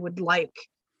that they would like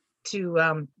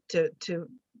to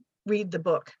read the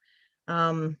book,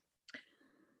 and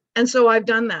so I've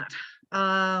done that.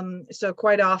 So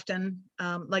quite often,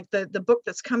 like the book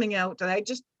that's coming out that I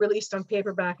just released on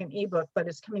paperback and ebook, but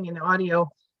it's coming in audio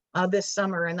this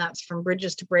summer, and that's From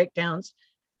Bridges to Breakdowns.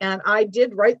 And I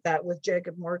did write that with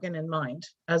Jacob Morgan in mind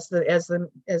as the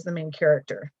main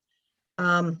character.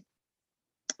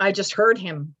 I just heard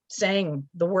him saying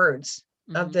the words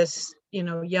of this,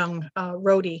 young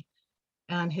roadie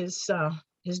and his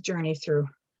journey through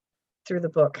the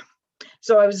book.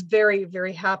 So I was very,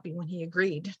 very happy when he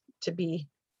agreed to be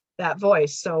that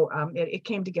voice. So it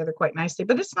came together quite nicely,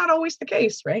 but it's not always the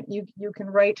case, right? You can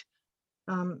write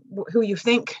who you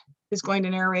think is going to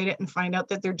narrate it and find out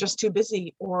that they're just too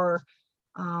busy, or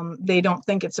they don't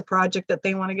think it's a project that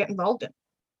they want to get involved in.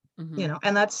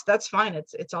 And that's fine.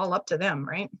 It's all up to them,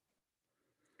 right?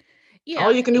 Yeah.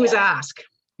 All you can do is ask.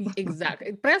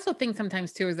 Exactly. But I also think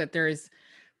sometimes too is that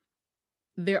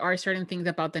there are certain things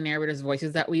about the narrator's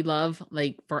voices that we love.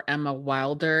 Like for Emma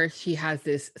Wilder, she has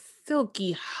this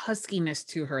silky huskiness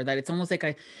to her that it's almost like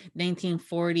a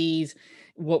 1940s,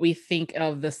 what we think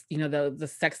of this,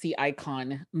 the sexy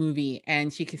icon movie,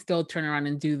 and she can still turn around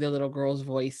and do the little girl's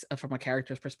voice from a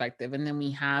character's perspective. And then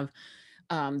we have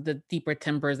the deeper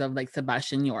timbers of like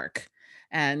Sebastian York.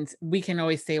 And we can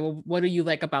always say, well, what do you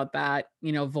like about that,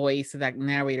 voice of that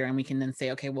narrator? And we can then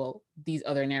say, okay, well, these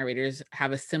other narrators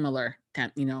have a similar,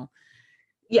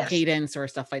 Yes. cadence or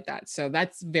stuff like that. So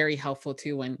that's very helpful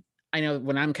too. When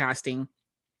I'm casting,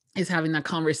 is having that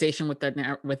conversation with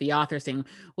the author saying,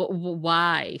 well,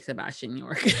 why Sebastian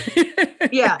York?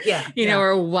 Yeah.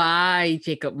 Or why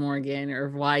Jacob Morgan, or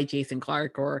why Jason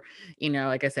Clarke, or,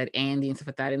 like I said, Andy and stuff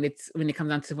like that. And it's when it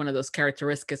comes down to one of those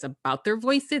characteristics about their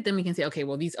voices, then we can say, okay,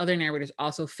 well, these other narrators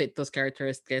also fit those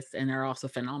characteristics and are also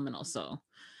phenomenal. So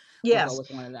we'll go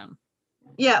with one of them.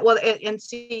 Yeah, well, and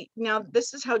see, now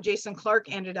this is how Jason Clarke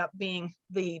ended up being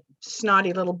the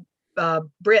snotty little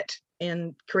Brit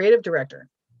in creative director.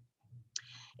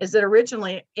 Is that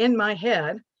originally in my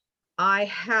head, I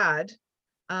had,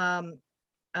 oh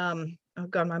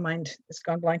God, my mind has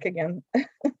gone blank again.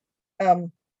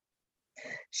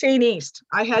 Shane East.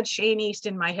 I had Shane East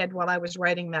in my head while I was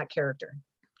writing that character.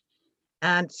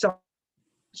 And so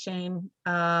Shane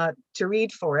to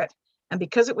read for it. And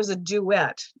because it was a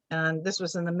duet, and this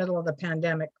was in the middle of the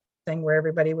pandemic thing where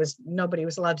nobody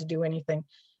was allowed to do anything,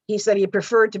 he said he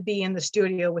preferred to be in the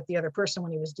studio with the other person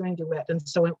when he was doing duet. And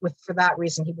so for that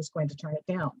reason, he was going to turn it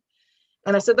down.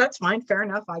 And I said, that's fine, fair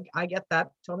enough. I get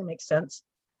that, totally makes sense.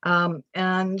 Then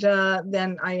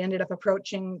I ended up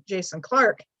approaching Jason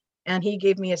Clarke, and he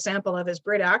gave me a sample of his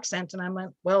Brit accent. And I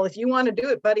went, well, if you want to do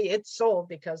it, buddy, it's sold,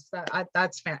 because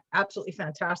that's absolutely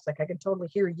fantastic. I can totally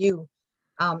hear you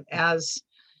as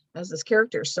this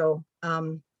character. So,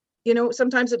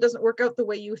 sometimes it doesn't work out the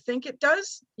way you think it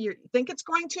does. You think it's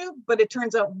going to, but it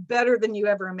turns out better than you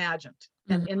ever imagined.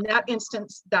 And in that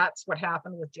instance, that's what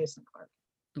happened with Jason Clarke.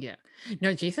 Yeah.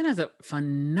 No, Jason has a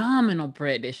phenomenal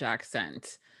British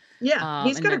accent. Yeah,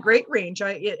 he's got a great range.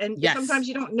 Yes. Sometimes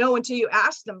you don't know until you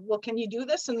ask them, well, can you do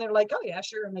this? And they're like, oh yeah,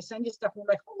 sure. And they send you stuff and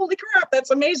you're like, holy crap,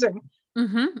 that's amazing.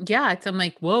 Mm-hmm. Yeah, I'm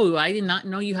like, whoa, I did not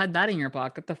know you had that in your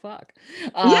pocket. The fuck?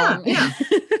 Yeah.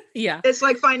 Yeah. It's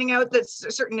like finding out that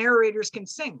certain narrators can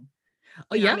sing.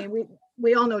 Oh, yeah. I mean,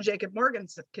 we all know Jacob Morgan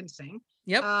can sing.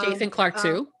 Yep. Jason Clarke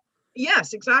too.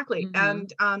 Yes, exactly. Mm-hmm.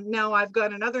 And now I've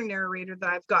got another narrator that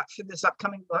I've got for this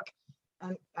upcoming book,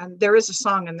 and there is a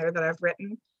song in there that I've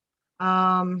written.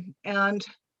 I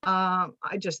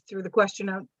just threw the question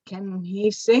out, can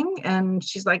he sing? And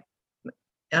she's like,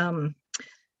 Aaron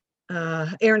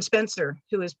Spencer,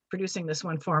 who is producing this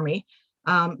one for me,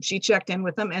 she checked in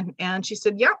with him, and she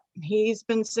said, yep, he's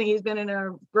been singing, he's been in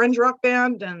a grunge rock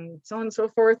band and so on and so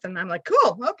forth. And I'm like,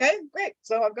 cool, okay, great.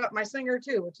 So I've got my singer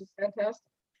too, which is fantastic.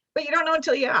 But you don't know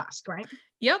until you ask, right?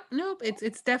 Yep. Nope.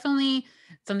 It's definitely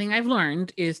something I've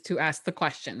learned, is to ask the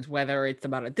questions, whether it's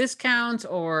about a discount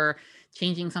or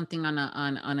changing something on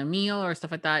a meal or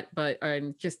stuff like that. But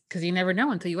just because you never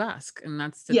know until you ask, and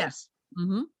that's yes.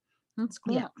 Mm-hmm. That's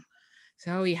cool. Yeah.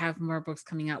 So we have more books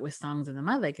coming out with songs in them.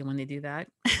 I like it when they do that.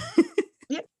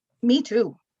 Yeah, me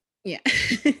too. Yeah.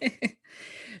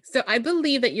 So I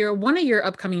believe that one of your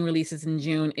upcoming releases in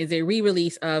June is a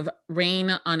re-release of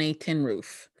Rain on a Tin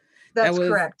Roof. That's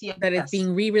correct. Yes. That is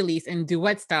being re-released in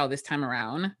duet style this time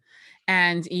around.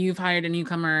 And you've hired a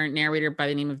newcomer narrator by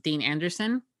the name of Dean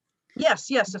Anderson.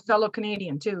 Yes, a fellow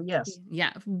Canadian too. Yes.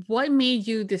 Yeah. What made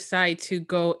you decide to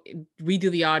go redo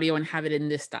the audio and have it in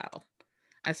this style,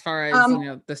 as far as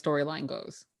the storyline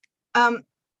goes?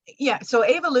 Yeah. So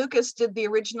Ava Lucas did the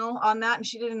original on that, and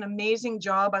she did an amazing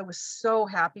job. I was so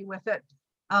happy with it.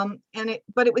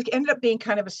 But it ended up being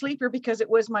kind of a sleeper because it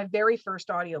was my very first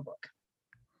audiobook.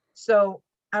 So,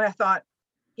 and I thought,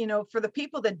 for the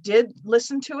people that did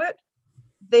listen to it,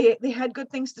 they had good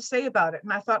things to say about it.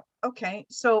 And I thought, okay,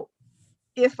 so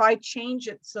if I change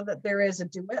it so that there is a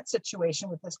duet situation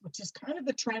with this, which is kind of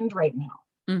the trend right now,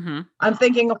 mm-hmm. I'm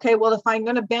thinking, okay, well, if I'm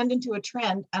going to bend into a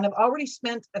trend, and I've already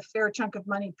spent a fair chunk of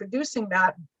money producing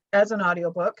that as an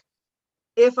audiobook,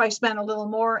 if I spend a little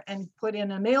more and put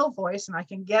in a male voice, and I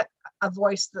can get a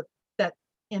voice that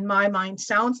in my mind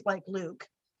sounds like Luke,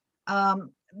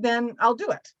 then I'll do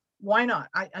it. Why not?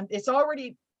 It's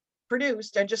already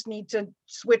produced. I just need to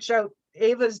switch out.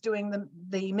 Ava's doing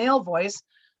the male voice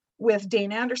with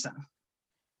Dean Anderson.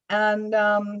 And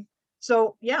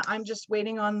so, yeah, I'm just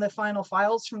waiting on the final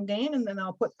files from Dane, and then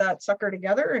I'll put that sucker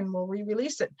together and we'll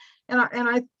re-release it.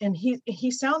 And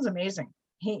he sounds amazing.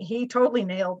 He totally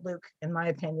nailed Luke, in my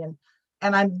opinion.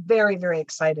 And I'm very, very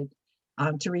excited.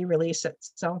 to re-release it.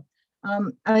 So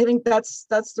I think that's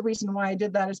the reason why I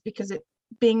did that, is because it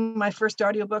being my first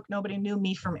audiobook, nobody knew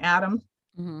me from Adam.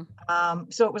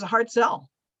 So it was a hard sell.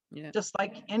 Yeah. Just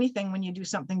like anything, when you do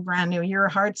something brand new, you're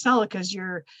a hard sell because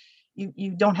you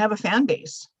don't have a fan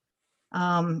base.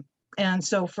 And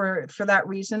so for that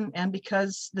reason, and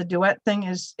because the duet thing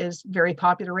is very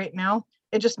popular right now,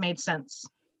 it just made sense.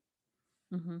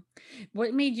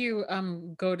 What made you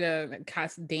go to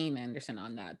cast Dane Anderson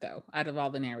on that, though, out of all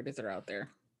the narrators that are out there?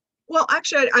 Well,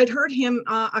 actually, I'd heard him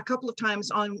a couple of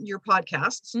times on your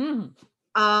podcasts.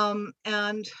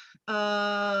 And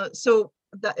so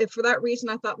for that reason,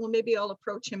 I thought, well, maybe I'll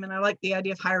approach him. And I like the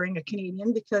idea of hiring a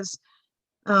Canadian because,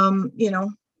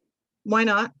 why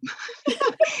not?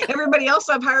 Everybody else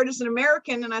I've hired is an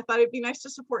American, and I thought it'd be nice to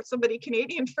support somebody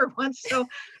Canadian for once. So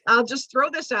I'll just throw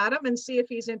this at him and see if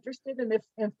he's interested. And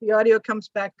if the audio comes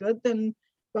back good, then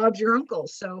Bob's your uncle.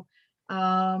 So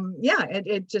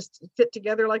it just fit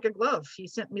together like a glove. He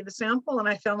sent me the sample and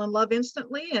I fell in love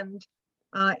instantly. And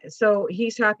so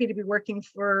he's happy to be working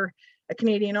for a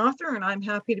Canadian author, and I'm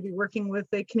happy to be working with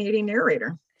a Canadian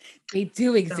narrator. They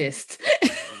do exist. So,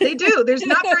 they do. There's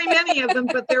not very many of them,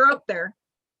 but they're up there.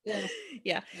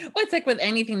 Yeah. Well, it's like with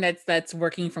anything that's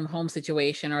working from home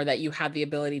situation, or that you have the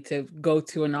ability to go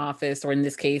to an office, or in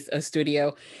this case, a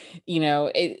studio,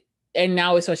 and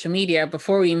now with social media,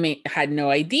 before we had no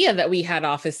idea that we had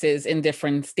offices in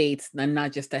different states and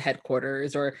not just a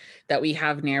headquarters, or that we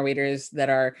have narrators that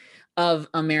are of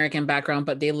American background,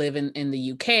 but they live in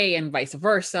the UK and vice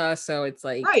versa. So it's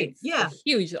like, right. It's a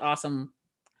huge, awesome,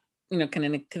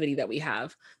 connectivity that we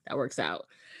have that works out.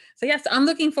 So yes, I'm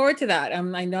looking forward to that.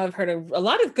 I know I've heard a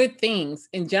lot of good things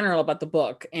in general about the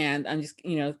book, and I'm just,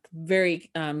 very,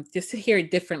 just to hear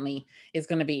it differently is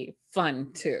going to be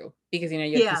fun too, because,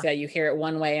 like you said, you hear it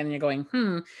one way and you're going,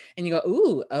 and you go,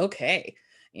 ooh, okay.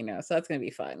 So that's going to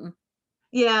be fun.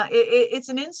 Yeah, it's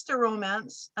an Insta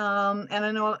romance. And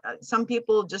I know some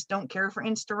people just don't care for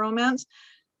Insta romance,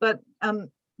 but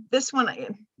this one,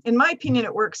 in my opinion,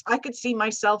 it works. I could see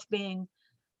myself being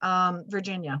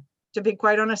Virginia. To be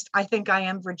quite honest, I think I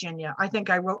am Virginia. I think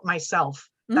I wrote myself.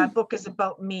 That book is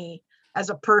about me as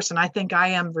a person. I think I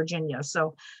am Virginia.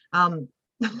 So,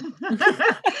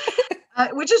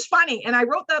 which is funny. And I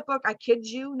wrote that book, I kid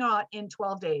you not, in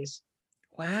 12 days.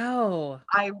 Wow.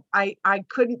 I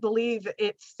couldn't believe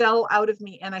it fell out of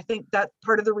me. And I think that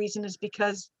part of the reason is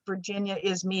because Virginia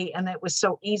is me, and it was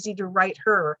so easy to write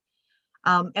her.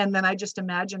 And then I just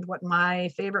imagined what my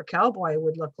favorite cowboy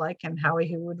would look like and how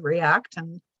he would react.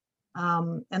 And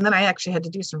then I actually had to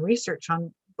do some research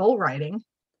on bull riding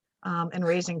and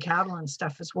raising cattle and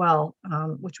stuff as well,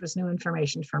 which was new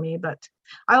information for me. But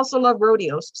I also love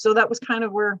rodeos. So that was kind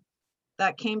of where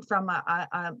that came from.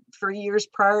 For years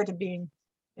prior to being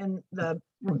in the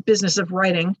business of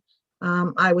writing,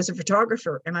 I was a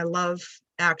photographer, and I love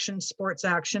action, sports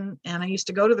action. And I used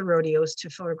to go to the rodeos to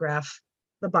photograph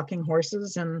the bucking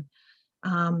horses and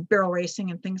barrel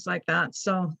racing and things like that.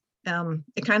 So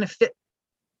it kind of fit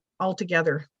all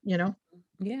together,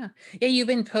 Yeah. You've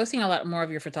been posting a lot more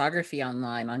of your photography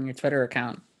online on your Twitter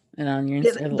account and on your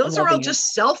Instagram. Those are all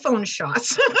just cell phone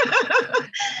shots. I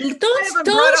haven't don't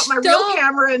brought out my real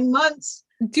camera in months.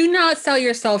 Do not sell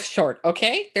yourself short,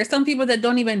 okay? There's some people that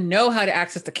don't even know how to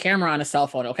access the camera on a cell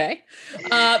phone, okay?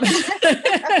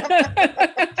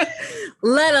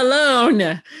 Let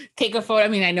alone take a photo. I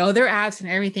mean, I know there are apps and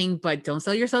everything, but don't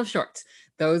sell yourself short.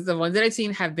 The ones that I've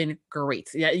seen have been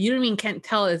great. Yeah, you don't even can't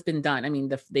tell it's been done. I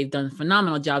mean, they've done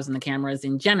phenomenal jobs on the cameras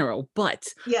in general, but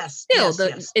yes,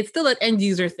 it's still an end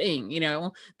user thing.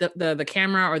 The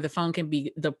camera or the phone can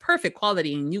be the perfect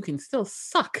quality, and you can still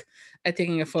suck at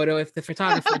taking a photo if the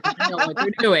photographer doesn't know what they're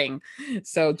doing.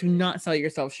 So do not sell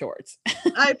yourself short.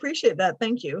 I appreciate that.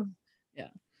 Thank you. Yeah,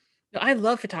 I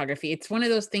love photography. It's one of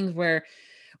those things where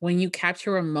when you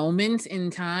capture a moment in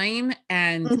time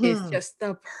and it's just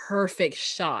the perfect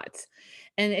shot,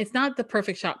 and it's not the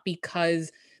perfect shot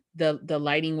because the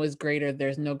lighting was great or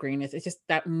there's no greenness. It's just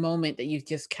that moment that you've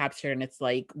just captured, and it's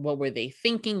like, what were they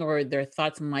thinking, or their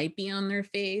thoughts might be on their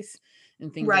face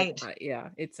and things like that. Yeah,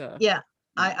 it's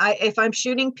I if I'm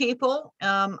shooting people,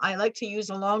 I like to use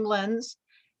a long lens.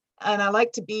 And I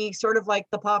like to be sort of like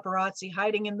the paparazzi,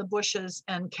 hiding in the bushes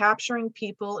and capturing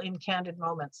people in candid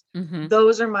moments.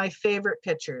 Those are my favorite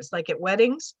pictures, like at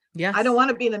weddings. Yes. I don't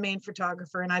want to be the main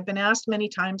photographer. And I've been asked many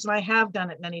times, and I have done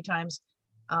it many times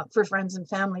for friends and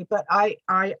family, but I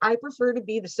prefer to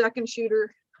be the second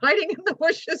shooter, hiding in the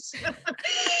bushes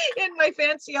in my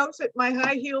fancy outfit, my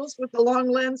high heels with the long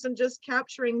lens, and just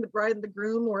capturing the bride and the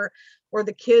groom, or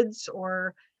the kids,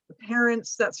 or the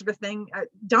parents, that sort of thing.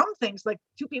 Dumb things like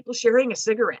two people sharing a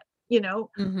cigarette.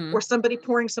 Mhm. or somebody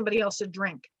pouring somebody else a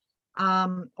drink,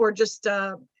 or just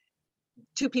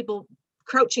two people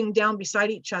crouching down beside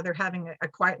each other having a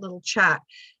quiet little chat.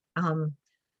 Um,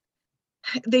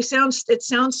 it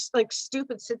sounds like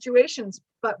stupid situations,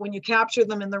 but when you capture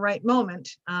them in the right moment,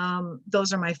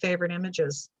 those are my favorite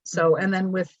images. So, and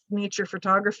then with nature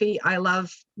photography, I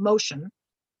love motion.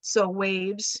 So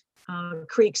waves,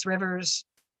 creeks, rivers,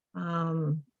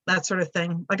 that sort of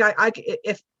thing. Like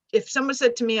if someone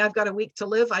said to me, I've got a week to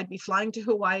live, I'd be flying to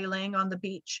Hawaii, laying on the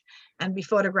beach and be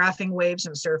photographing waves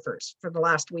and surfers for the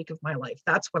last week of my life.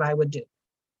 That's what I would do,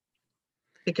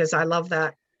 because I love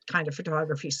that kind of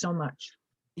photography so much.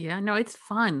 Yeah, no, it's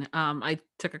fun. I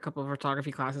took a couple of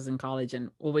photography classes in college and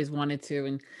always wanted to,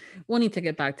 and we'll need to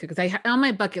get back to, because on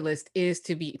my bucket list is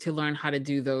to learn how to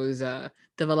do those,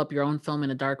 develop your own film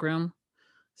in a dark room.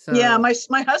 Yeah, So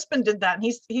my husband did that,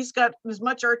 and he's got as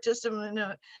much artism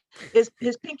in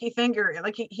his pinky finger.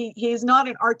 Like he's not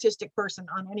an artistic person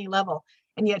on any level,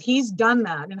 and yet he's done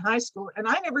that in high school. And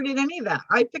I never did any of that.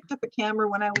 I picked up a camera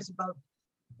when I was about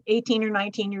 18 or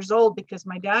 19 years old because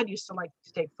my dad used to like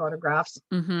to take photographs,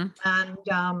 mhm. and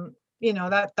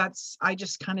that's I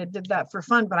just kind of did that for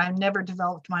fun. But I never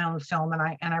developed my own film, and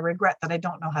I regret that I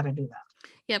don't know how to do that.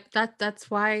 Yep,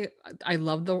 that's why I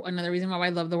love another reason why I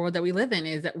love the world that we live in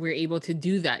is that we're able to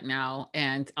do that now,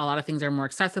 and a lot of things are more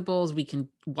accessible. We can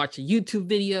watch a YouTube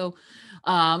video.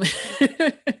 Um,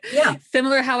 Yeah.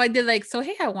 Similar how I did like, so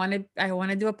hey, I want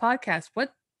to do a podcast.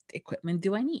 What equipment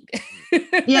do I need?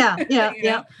 Yeah, You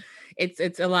know,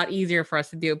 it's a lot easier for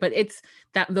us to do. But it's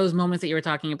that those moments that you were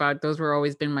talking about, those were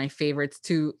always been my favorites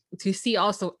to see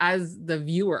also as the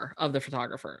viewer of the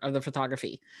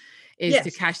photography is to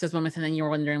Yes. catch those moments, and then you're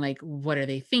wondering like, what are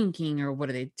they thinking or what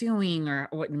are they doing or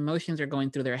what emotions are going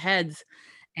through their heads.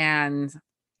 And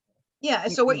Yeah.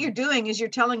 So what you're doing is you're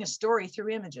telling a story through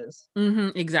images.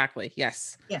 exactly,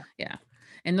 yes. Yeah. Yeah,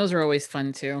 and those are always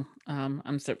fun too.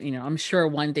 I'm sure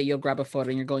one day you'll grab a photo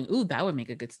and you're going, ooh, that would make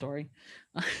a good story.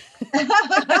 the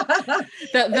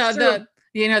It's true.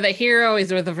 the hero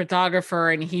is with a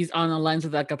photographer and he's on the lens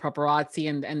with like a paparazzi,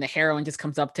 and the heroine just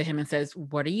comes up to him and says,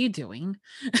 what are you doing?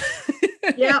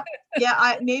 Yeah.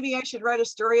 Maybe I should write a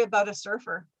story about a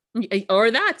surfer. Or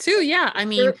that too. Yeah. I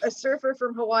mean, A surfer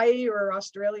from Hawaii or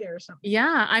Australia or something.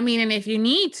 yeah. I mean, and if you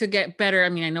need to get better, I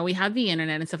mean, I know we have the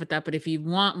internet and stuff like that, but if you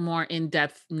want more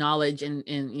in-depth knowledge and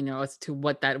as to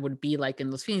what that would be like in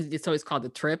those feelings, it's always called the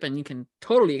trip, and you can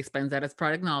totally expense that as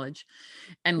product knowledge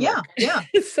and work. Yeah.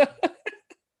 So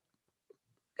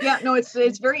Yeah, no,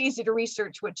 it's very easy to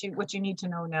research what you need to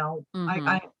know now.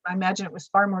 I imagine it was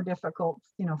far more difficult,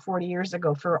 40 years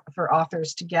ago for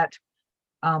authors to get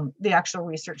the actual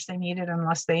research they needed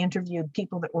unless they interviewed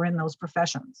people that were in those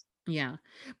professions. yeah,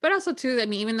 but also too, I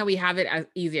mean, even though we have it as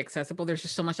easy accessible, there's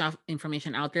just so much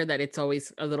information out there that it's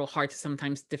always a little hard to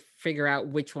sometimes to figure out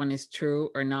which one is true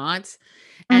or not.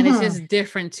 And it's just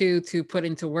different too to put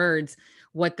into words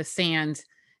what the sand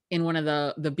in one of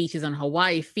the beaches on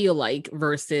Hawaii feel like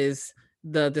versus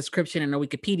the description in a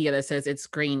Wikipedia that says it's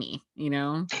grainy,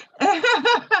 No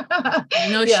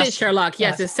Yes. shit, Sherlock.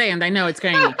 Yes, it's sand. I know it's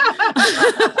grainy.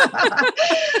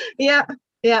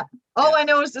 Yeah. All I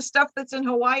know is the stuff that's in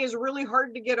Hawaii is really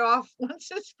hard to get off once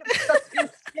it's stuck in your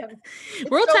skin.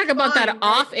 We'll so talk about that fine,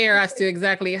 off right? air as to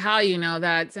exactly how you know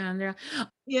that, Sandra.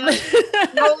 Yeah.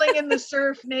 Rolling in the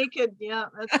surf naked. Yeah,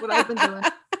 that's what I've been doing.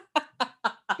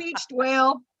 Beached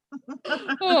whale.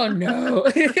 Oh no.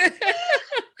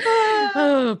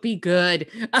 Oh, be good.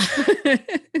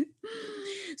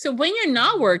 So when you're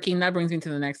not working, that brings me to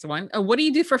the next one. What do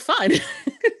you do for fun?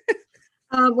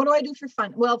 What do I do for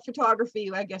fun? Well,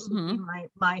 photography, I guess, would be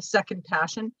my second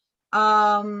passion.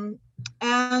 And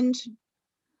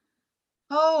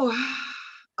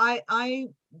I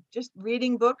just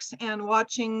reading books and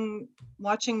watching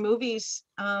movies.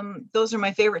 Those are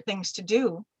my favorite things to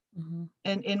do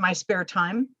in my spare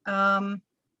time.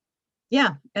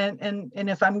 Yeah, and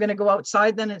if I'm going to go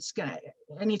outside, then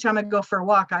anytime I go for a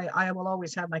walk, I will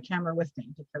always have my camera with me,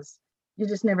 because you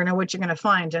just never know what you're going to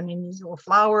find. An unusual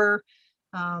flower,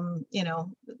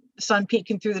 sun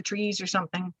peeking through the trees or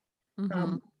something.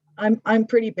 I'm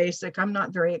pretty basic. I'm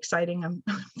not very exciting,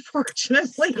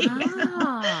 unfortunately.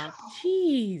 Stop.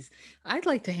 Jeez. I'd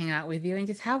like to hang out with you and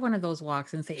just have one of those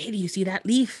walks and say, hey, do you see that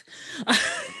leaf?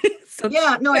 So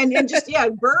yeah, no, and just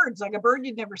birds, like a bird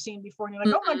you'd never seen before, and you're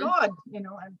like, oh my God,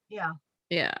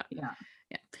 yeah.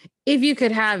 If you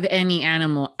could have any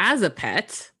animal as a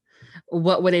pet,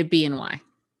 what would it be and why?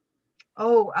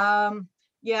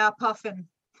 Puffin.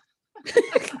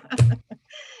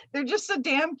 They're just so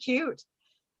damn cute.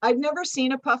 I've never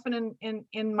seen a puffin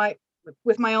in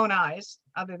with my own eyes,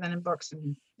 other than in books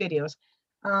and videos,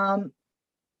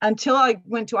 until I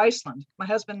went to Iceland. My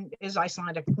husband is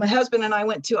Icelandic. My husband and I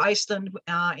went to Iceland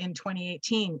in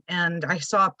 2018, and I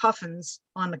saw puffins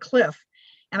on the cliff,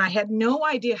 and I had no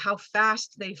idea how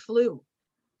fast they flew.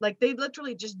 Like they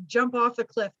literally just jump off the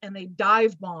cliff and they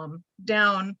dive bomb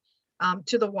down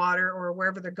to the water or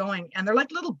wherever they're going, and they're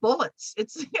like little bullets.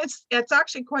 It's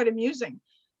actually quite amusing,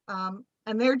 and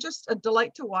they're just a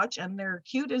delight to watch, and they're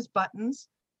cute as buttons.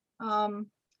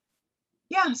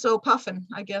 Yeah, so puffin,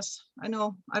 I guess. I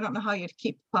don't know how you'd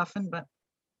keep puffin, but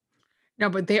No,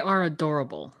 but they are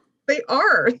adorable. they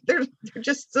are. They're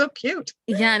just so cute.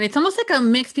 Yeah, and it's almost like a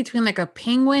mix between like a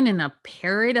penguin and a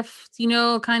parrot,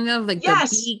 kind of like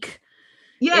Yes. the beak.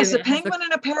 Yes, a It has penguin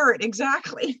and a parrot,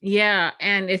 exactly. Yeah,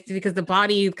 and it's because the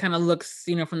body kind of looks,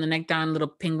 from the neck down, a little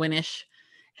penguinish,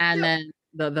 and Yep.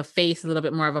 then the face a little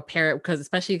bit more of a parrot,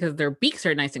 especially because their beaks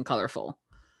are nice and colorful.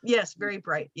 Yes, very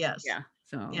bright. Yes. Yeah.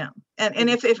 So Yeah. And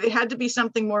if it had to be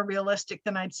something more realistic,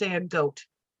 then I'd say a goat,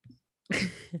 goats,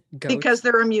 because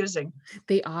they're amusing.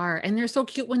 they are, and they're so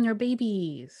cute when they're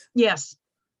babies. Yes.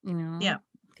 Yeah.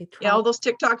 They Yeah, all troll. those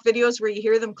TikTok videos where you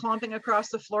hear them clomping across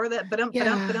the floor, that ba-dum,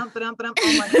 ba-dum, ba-dum, ba-dum, ba-dum.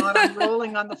 Oh my God, I'm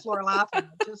rolling on the floor laughing.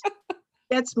 It just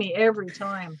gets me every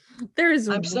time.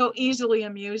 I'm so easily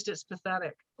amused, it's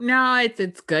pathetic. No,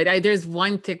 it's good. There's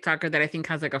one TikToker that I think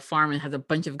has like a farm and has a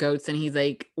bunch of goats, and he's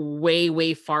like way,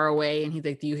 way far away. And he's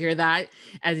like, "Do you hear that?"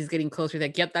 As he's getting closer, he's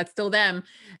like, "Yep, that's still them."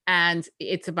 And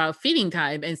it's about feeding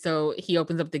time. And so he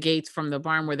opens up the gates from the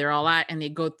barn where they're all at, and they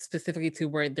go specifically to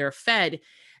where they're fed.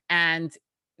 And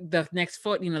the next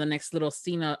the next little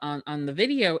scene on the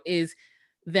video is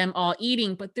them all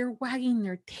eating, but they're wagging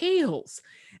their tails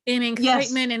in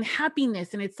excitement and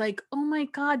happiness. And it's like, oh my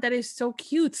God, that is so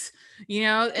cute, and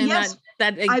Yes,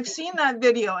 that I've seen that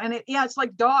video, and it's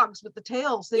like dogs with the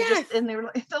tails. They just, and they're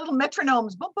the little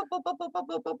metronomes, boop, boop, boop, boop, boop,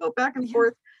 boop, boop, boop, back and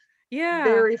forth. Yeah,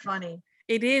 very funny.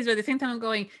 It is, but at the same time I'm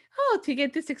going, to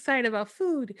get this excited about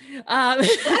food.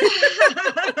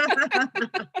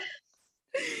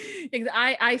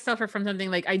 I suffer from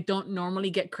something like I don't normally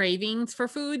get cravings for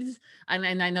foods,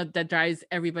 and I know that drives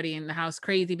everybody in the house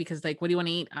crazy, because like, what do you want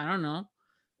to eat? I don't know.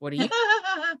 What do you?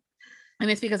 And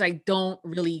it's because I don't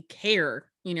really care.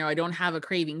 I don't have a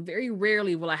craving. Very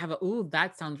rarely will I have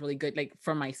that sounds really good, like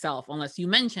for myself, unless you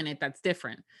mention it, that's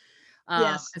different.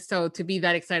 Yes. So to be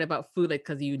that excited about food, like,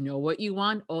 because you know what you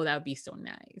want, that would be so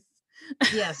nice.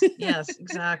 Yes,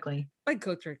 exactly. My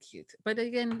goats are cute, but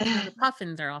again, the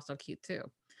puffins are also cute too.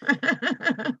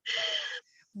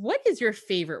 What is your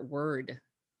favorite word?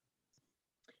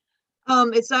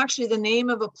 It's actually the name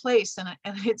of a place, and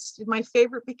it's my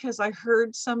favorite because I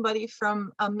heard somebody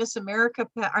from Miss America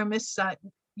or Miss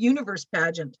Universe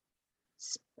pageant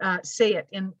say it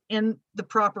in the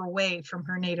proper way from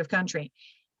her native country,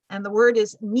 and the word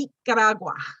is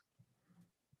Nicaragua.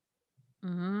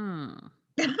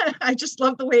 I just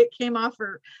love the way it came off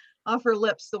her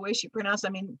lips, the way she pronounced. I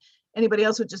mean, anybody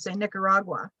else would just say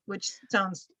Nicaragua, which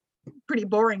sounds pretty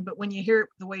boring, but when you hear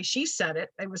the way she said it,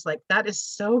 I was like, that is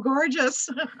so gorgeous.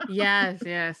 Yes,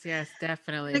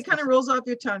 definitely. It kind of rolls off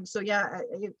your tongue. So yeah,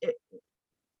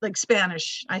 like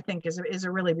Spanish, I think is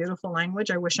a really beautiful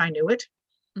language. I wish I knew it.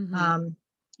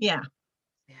 Yeah.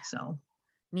 So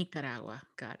Nicaragua,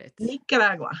 got it.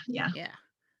 Nicaragua, yeah.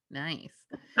 Nice.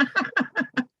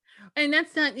 And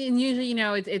that's not, and usually,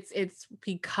 it's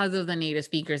because of the native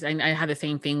speakers. And I had the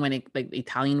same thing when it, like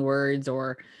Italian words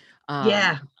or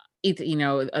other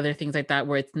things like that,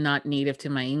 where it's not native to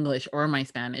my English or my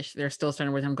Spanish. There's still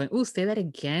certain words I'm going, say that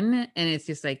again. And it's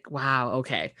just like, wow,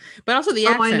 okay. But also the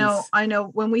accents. I know.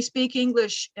 When we speak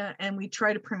English and we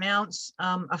try to pronounce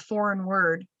a foreign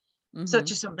word,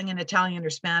 such as something in Italian or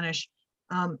Spanish,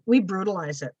 we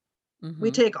brutalize it.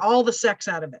 We take all the sex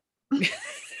out of it.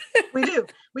 We do.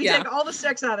 We take all the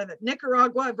sex out of it.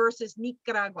 Nicaragua versus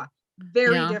Nicaragua.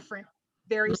 Very different,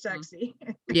 very sexy.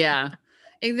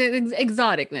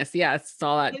 Exoticness. Yes. It's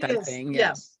all that thing.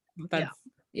 Yeah.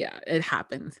 Yes. It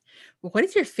happens. What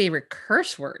is your favorite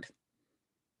curse word?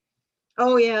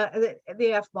 Oh yeah,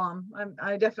 the F-bomb.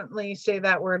 I definitely say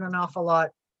that word an awful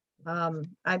lot.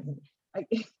 I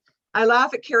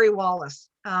laugh at Carrie Wallace.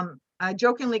 I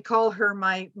jokingly call her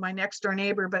my next door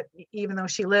neighbor, but even though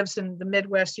she lives in the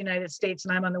Midwest United States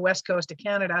and I'm on the West Coast of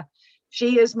Canada,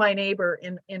 she is my neighbor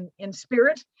in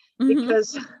spirit,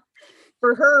 because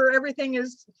for her, everything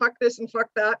is fuck this and fuck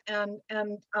that. And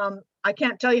I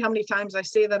can't tell you how many times I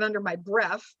say that under my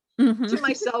breath to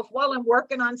myself while I'm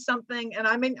working on something. And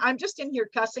I'm just in here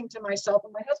cussing to myself.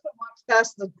 And my husband walks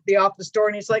past the office door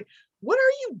and he's like, "What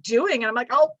are you doing?" And I'm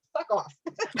like, "Oh, fuck off.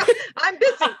 I'm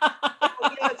busy."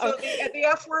 So the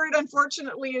F word,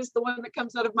 unfortunately, is the one that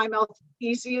comes out of my mouth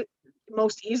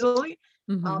most easily.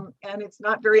 And it's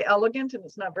not very elegant and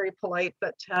it's not very polite,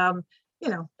 but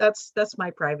that's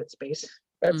my private space.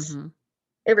 That's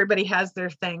everybody has their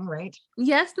thing, right?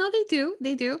 Yes, no,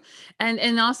 they do.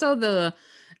 And also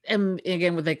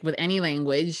again, with any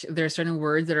language, there are certain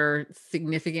words that are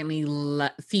significantly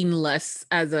seen less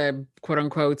as a quote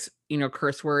unquote,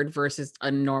 curse word versus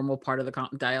a normal part of the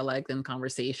dialect and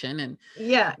conversation. And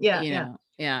yeah.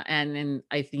 And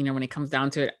I think, when it comes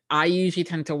down to it, I usually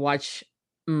tend to watch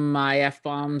my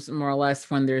F-bombs more or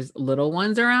less when there's little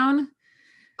ones around.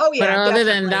 Oh yeah. But other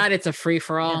definitely. than that, it's a free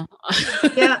for all.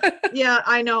 Yeah,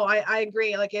 I know. I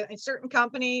agree. Like in a certain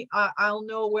company, I'll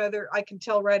know whether I can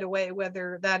tell right away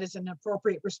whether that is an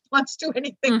appropriate response to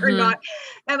anything or not.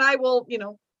 And I will,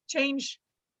 change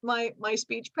my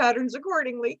speech patterns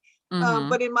accordingly.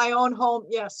 But in my own home,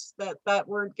 yes, that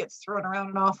word gets thrown around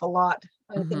an awful lot.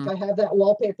 I think I have that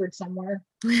wallpapered somewhere.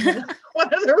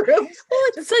 One of the rooms.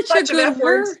 Oh, it's such a good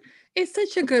word. It's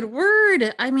such a good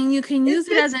word. I mean, you can use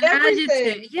it as an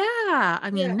adjective. Yeah.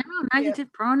 I mean, noun,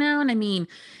 adjective, pronoun. I mean,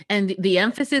 and the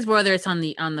emphasis, whether it's on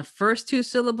the first two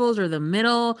syllables or the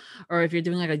middle, or if you're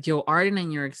doing like a Joe Arden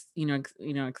and you're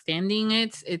extending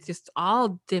it, it's just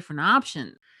all different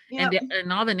options. Yep.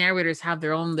 And all the narrators have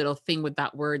their own little thing with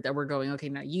that word that we're going, okay,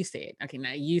 now you say it. Okay,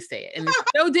 now you say it. And it's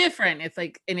so different. It's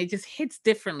like, and it just hits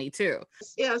differently too.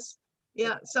 Yes.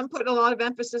 Yeah, some put a lot of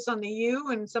emphasis on the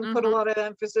U, and some put a lot of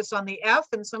emphasis on the F,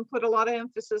 and some put a lot of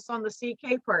emphasis on the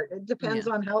CK part. It depends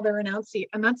on how they're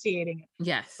enunciating it.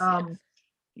 Yes.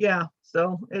 Yeah.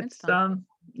 So it's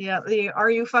the "Are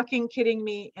you fucking kidding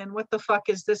me?" and "What the fuck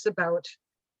is this about?"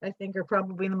 I think are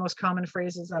probably the most common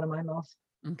phrases out of my mouth.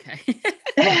 Okay.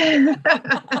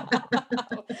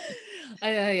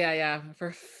 Yeah.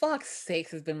 For fuck's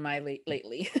sakes has been my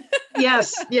lately.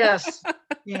 Yes. Yeah.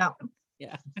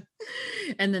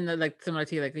 And then similar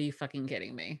to you, like, are you fucking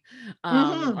kidding me?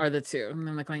 Are the two. And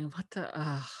I'm like going, what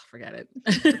the forget it.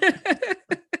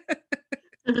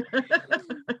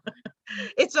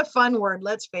 It's a fun word,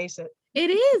 let's face it.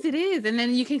 It is. And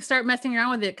then you can start messing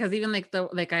around with it, because even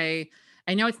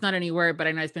I know it's not any word, but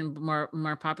I know it's been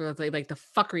more popular, like the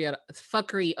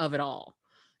fuckery of it all.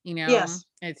 Yes.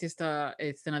 It's just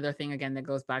it's another thing again that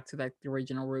goes back to like the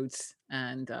original roots,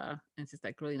 and it's just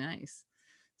like really nice.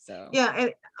 So yeah,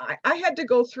 and I had to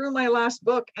go through my last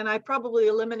book, and I probably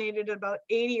eliminated about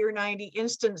 80 or 90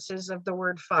 instances of the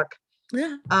word fuck.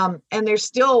 Yeah. And there's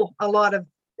still a lot of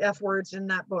F words in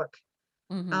that book.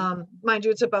 Mind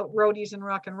you, it's about roadies and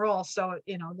rock and roll, so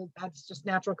that's just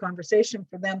natural conversation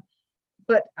for them.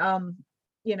 But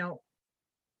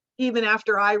even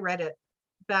after I read it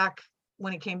back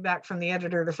when it came back from the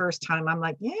editor the first time, I'm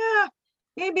like, yeah,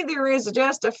 maybe there is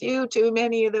just a few too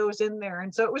many of those in there.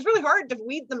 And so it was really hard to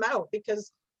weed them out,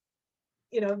 because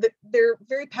they're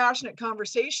very passionate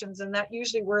conversations, and that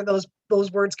usually where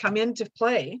those words come into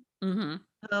play.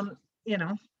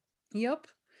 Yep.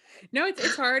 No,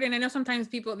 it's hard. And I know sometimes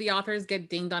the authors get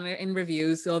dinged on it in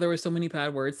reviews. So there were so many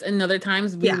bad words. And other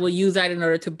times we will use that in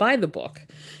order to buy the book.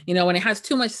 When it has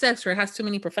too much sex or it has too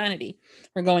many profanity,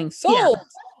 we're going sold.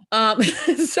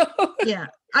 So yeah,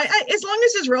 I as long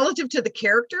as it's relative to the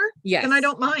character, then I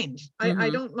don't mind.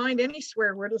 I don't mind any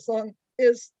swear word, as long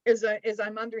as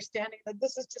I'm understanding that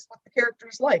this is just what the character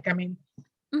is like. I mean,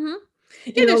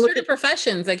 there's certain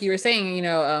professions, like you were saying,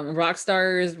 rock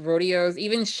stars, rodeos,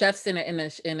 even chefs in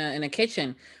a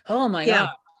kitchen. Oh my God!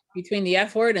 Between the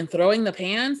F word and throwing the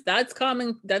pans, that's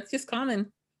common. That's just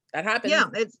common. That happens. Yeah,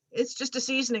 it's just a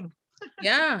seasoning.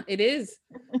 Yeah, it is.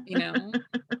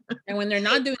 And when they're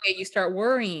not doing it, you start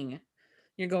worrying.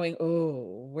 You're going,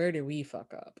 oh, where did we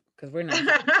fuck up? Because we're not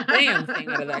a damn thing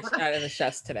out of the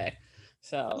chefs today.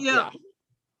 So yeah.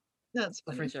 That's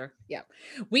funny. For sure. Yeah.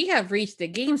 We have reached the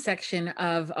game section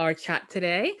of our chat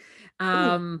today.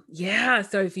 Yeah.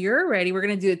 So if you're ready, we're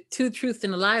going to do a 2 truths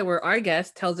and a lie, where our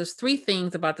guest tells us 3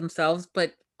 things about themselves,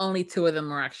 but only 2 of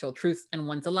them are actual truths and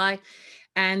 1's a lie.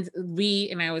 And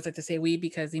I always like to say we,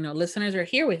 because, listeners are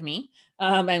here with me,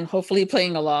 and hopefully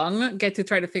playing along, get to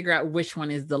try to figure out which one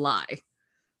is the lie.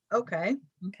 Okay.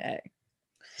 Okay.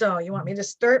 So you want me to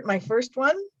start my first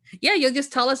one? Yeah, you'll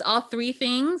just tell us all 3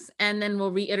 things, and then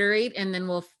we'll reiterate, and then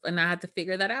I have to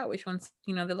figure that out, which one's,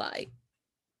 the lie.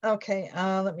 Okay,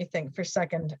 let me think for a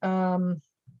second.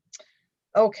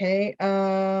 Okay,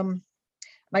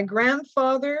 my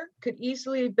grandfather could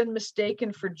easily have been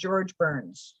mistaken for George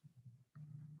Burns.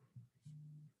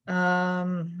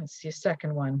 Let's see, a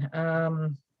second one. I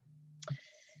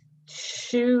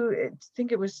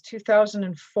think it was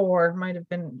 2004, might have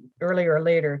been earlier or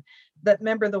later, that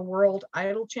remember the World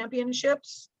Idol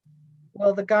Championships?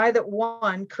 Well, the guy that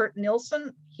won, Kurt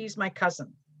Nilsson, he's my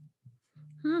cousin.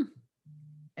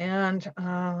 And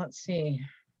let's see.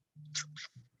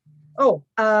 Oh,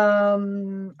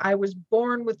 I was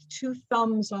born with 2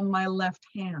 thumbs on my left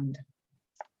hand.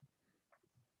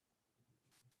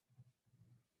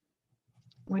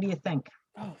 What do you think?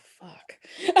 Oh, fuck.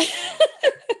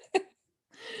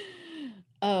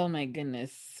 Oh my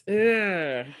goodness. Ugh.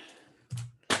 There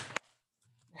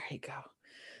you go.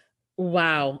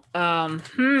 Wow.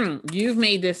 You've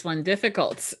made this one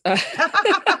difficult.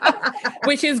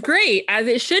 Which is great, as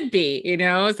it should be,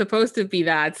 it's supposed to be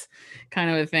that kind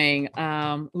of a thing.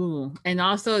 And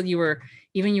also you were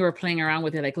playing around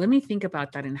with it, like, let me think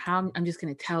about that and how I'm just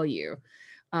gonna tell you.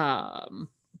 Yeah,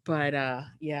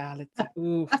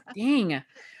 dang.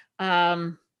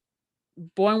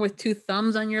 Born with 2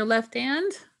 thumbs on your left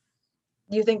hand.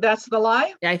 You think that's the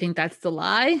lie? I think that's the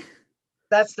lie.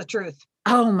 That's the truth.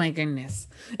 Oh my goodness.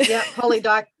 Yeah,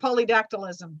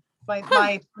 polydactylism.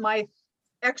 My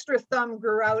extra thumb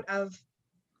grew out of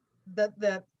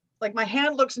the like, my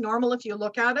hand looks normal if you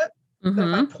look at it, but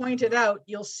if I point it out,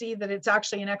 you'll see that it's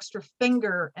actually an extra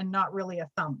finger and not really a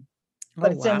thumb,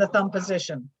 but it's in the thumb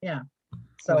position. Yeah.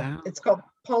 So it's called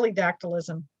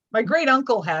polydactylism. My great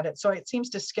uncle had it, so it seems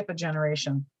to skip a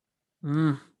generation.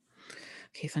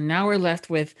 Okay, so now we're left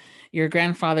with your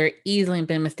grandfather easily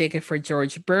been mistaken for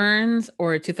George Burns,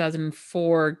 or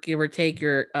 2004, give or take,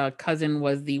 your cousin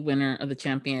was the winner of the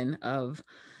champion of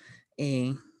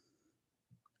a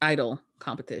idol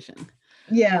competition.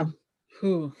 Yeah.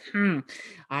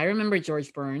 I remember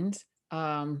George Burns.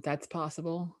 That's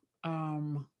possible.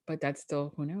 But that's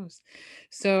still, who knows?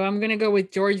 So I'm gonna go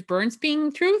with George Burns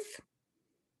being truth.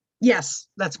 Yes,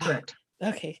 that's correct.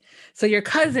 Okay, so your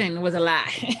cousin was a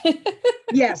lie.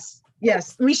 Yes.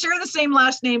 We share the same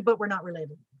last name, but we're not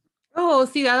related. Oh,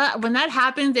 see, when that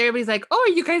happens, everybody's like, "Oh,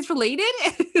 are you guys related?"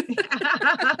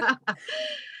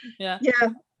 Yeah.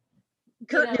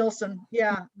 Kurt Nilsson.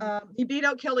 Yeah. He beat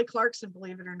out Kelly Clarkson,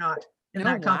 believe it or not, in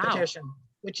that competition,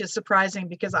 which is surprising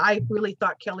because I really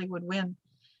thought Kelly would win.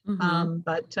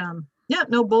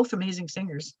 Both amazing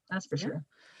singers. That's for sure.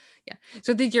 Yeah.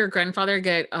 So did your grandfather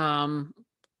get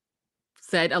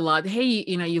said a lot, hey,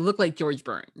 you look like George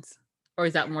Burns, or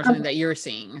is that more something that you're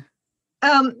seeing?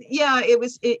 It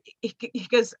was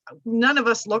because none of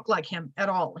us look like him at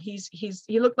all. He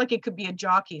looked like he could be a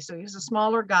jockey. So he was a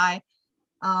smaller guy,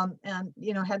 and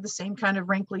had the same kind of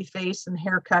wrinkly face and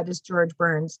haircut as George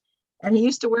Burns. And he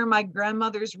used to wear my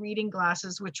grandmother's reading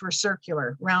glasses, which were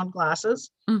circular, round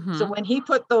glasses. So when he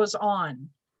put those on,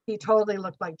 he totally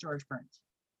looked like George Burns.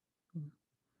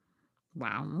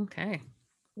 Wow. Okay.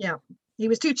 Yeah. He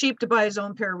was too cheap to buy his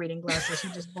own pair of reading glasses. He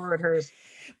just borrowed hers.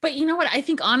 But you know what? I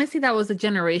think honestly that was a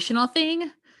generational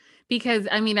thing, because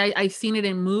I mean I've seen it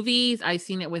in movies. I've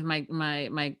seen it with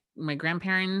my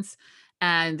grandparents,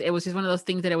 and it was just one of those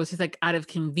things that it was just like out of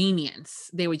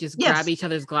convenience. They would just grab each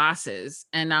other's glasses,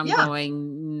 and I'm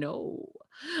going, no.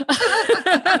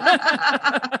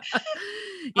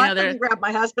 I couldn't grab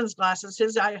my husband's glasses.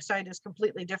 His eyesight is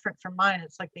completely different from mine.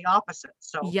 It's like the opposite.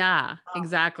 So yeah,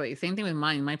 exactly. Same thing with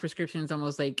mine. My prescription is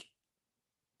almost like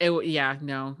it. Yeah,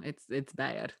 no, it's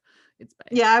bad. It's bad.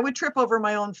 Yeah, I would trip over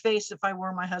my own face if I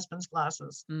wore my husband's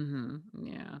glasses.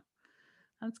 Yeah,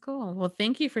 that's cool. Well,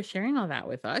 thank you for sharing all that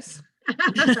with us. And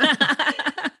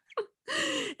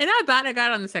I bet I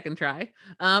got it on the second try.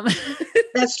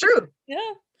 That's true.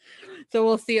 Yeah. So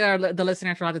we'll see. The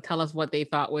listeners will have to tell us what they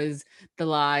thought was the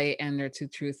lie and their 2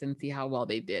 truths, and see how well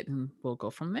they did, and we'll go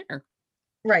from there.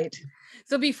 Right.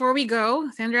 So before we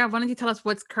go, Sandra, why don't you tell us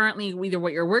what's currently either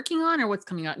what you're working on or what's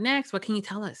coming out next? What can you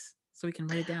tell us so we can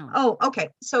write it down? Oh, okay.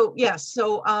 So yes.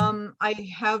 So I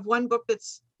have one book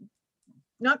that's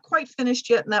not quite finished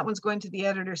yet, and that one's going to the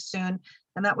editor soon,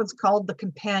 and that one's called The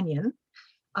Companion.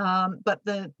 But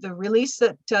the release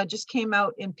that just came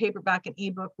out in paperback and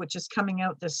ebook, which is coming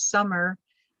out this summer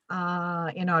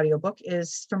in audiobook,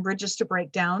 is From Bridges to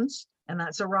Breakdowns, and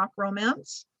that's a rock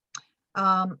romance.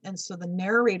 And so the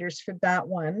narrators for that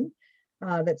one,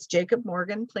 that's Jacob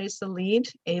Morgan plays the lead.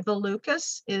 Ava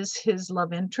Lucas is his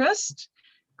love interest.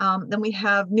 Then we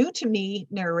have new to me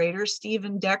narrator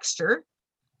Stephen Dexter,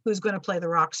 who's going to play the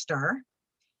rock star.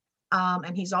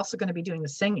 And he's also going to be doing the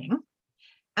singing.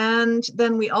 And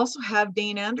then we also have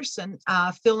Dane Anderson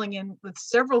filling in with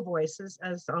several voices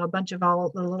as a bunch of all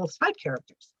the little side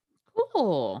characters.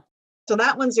 Cool. So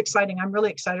that one's exciting. I'm really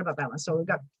excited about that one. So we've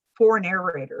got 4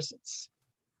 narrators.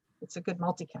 It's a good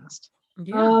multicast.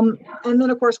 Yeah. And then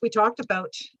of course we talked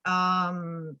about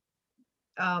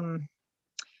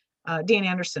Dane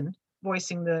Anderson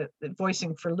voicing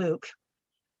for Luke.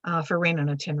 for Rain on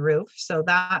a Tin Roof. So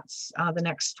that's the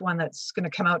next one that's going to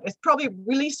come out. It's probably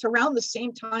released around the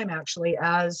same time, actually,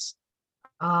 as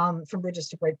From Bridges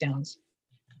to Breakdowns.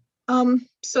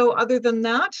 So other than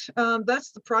that,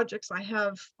 that's the projects I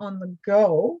have on the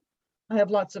go. I have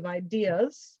lots of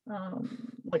ideas.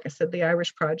 Like I said, the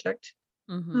Irish project.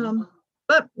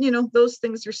 But those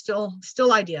things are still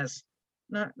ideas.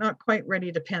 Not quite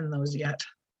ready to pen those yet.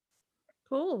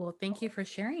 Cool. Well, thank you for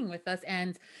sharing with us.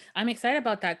 And I'm excited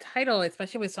about that title,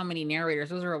 especially with so many narrators.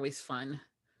 Those are always fun.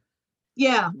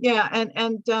 Yeah.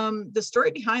 And the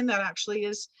story behind that actually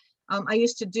is I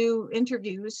used to do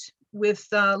interviews with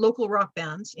local rock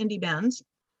bands, indie bands,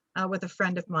 with a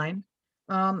friend of mine.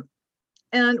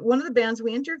 And one of the bands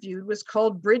we interviewed was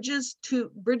called Bridges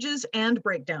and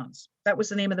Breakdowns. That was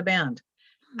the name of the band.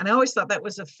 And I always thought that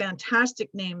was a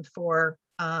fantastic name for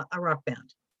a rock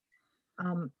band.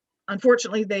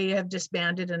 Unfortunately, they have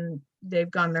disbanded and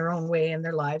they've gone their own way in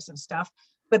their lives and stuff.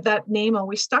 But that name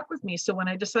always stuck with me. So when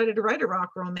I decided to write a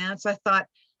rock romance, I thought,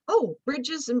 oh,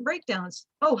 Bridges and Breakdowns.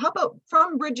 Oh, how about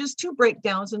From Bridges to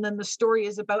Breakdowns? And then the story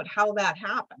is about how that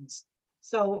happens.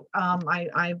 So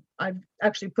I've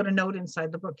actually put a note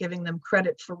inside the book giving them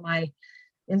credit for my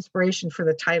inspiration for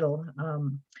the title.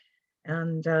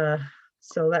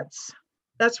 So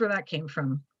that's where that came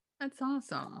from. That's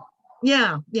awesome.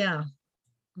 Yeah.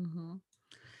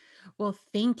 Well,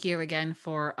 thank you again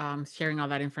for sharing all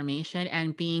that information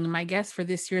and being my guest for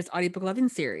this year's Audiobook Lovin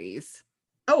series.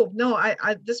 Oh no, I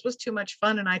this was too much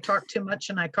fun, and I talk too much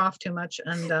and I cough too much,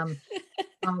 and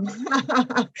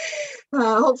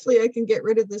hopefully I can get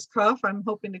rid of this cough. I'm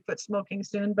hoping to quit smoking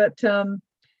soon, but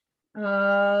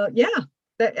I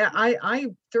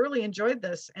thoroughly enjoyed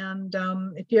this, and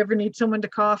if you ever need someone to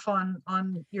cough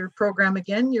on your program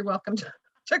again, you're welcome to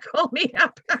call me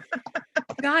up.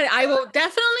 God, I will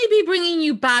definitely be bringing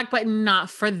you back, but not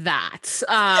for that.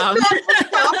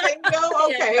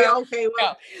 Okay.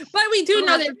 Well, but we do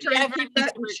know that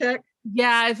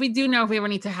if we do know if we ever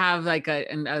need to have like a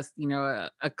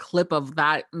clip of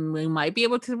that, we might be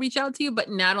able to reach out to you. But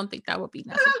no, I don't think that would be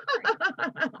necessary.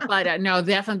 But no,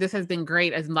 definitely, this has been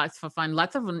great. As lots of fun,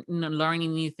 lots of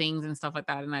learning new things and stuff like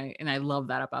that. And I love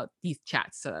that about these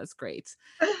chats. So that's great.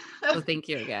 So thank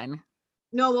you again.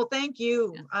 No, well, thank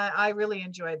you. I really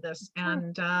enjoyed this,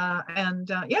 and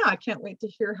I can't wait to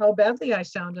hear how badly I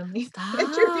sound in the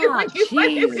interview when you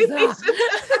finally release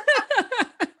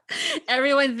it.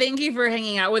 Everyone, thank you for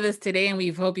hanging out with us today, and we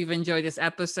hope you've enjoyed this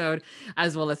episode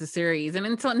as well as the series. And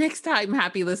until next time,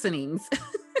 happy listenings.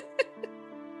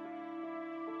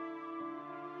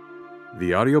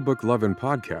 The Audiobook Lovin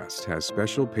podcast has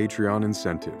special Patreon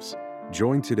incentives.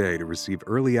 Join today to receive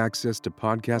early access to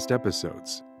podcast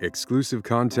episodes, exclusive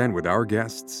content with our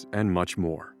guests, and much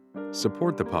more.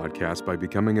 Support the podcast by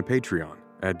becoming a Patreon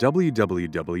at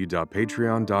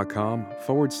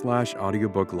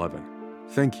www.patreon.com/audiobooklovin.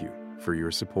 Thank you for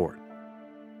your support.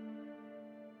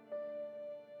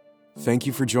 Thank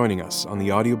you for joining us on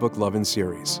the Audiobook Lovin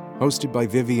series, hosted by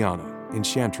Viviana,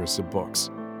 Enchantress of Books.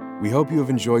 We hope you have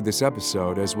enjoyed this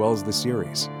episode as well as the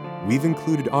series. We've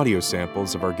included audio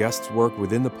samples of our guests' work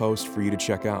within the post for you to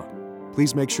check out.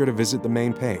 Please make sure to visit the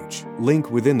main page, link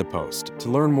within the post, to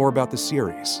learn more about the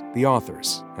series, the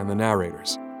authors, and the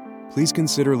narrators. Please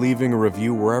consider leaving a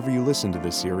review wherever you listen to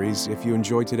this series if you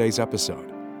enjoyed today's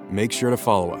episode. Make sure to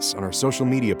follow us on our social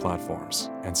media platforms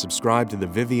and subscribe to the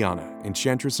Viviana,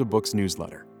 Enchantress of Books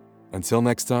newsletter. Until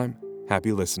next time,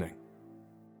 happy listening.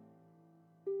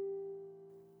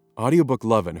 Audiobook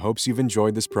Lovin hopes you've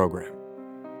enjoyed this program.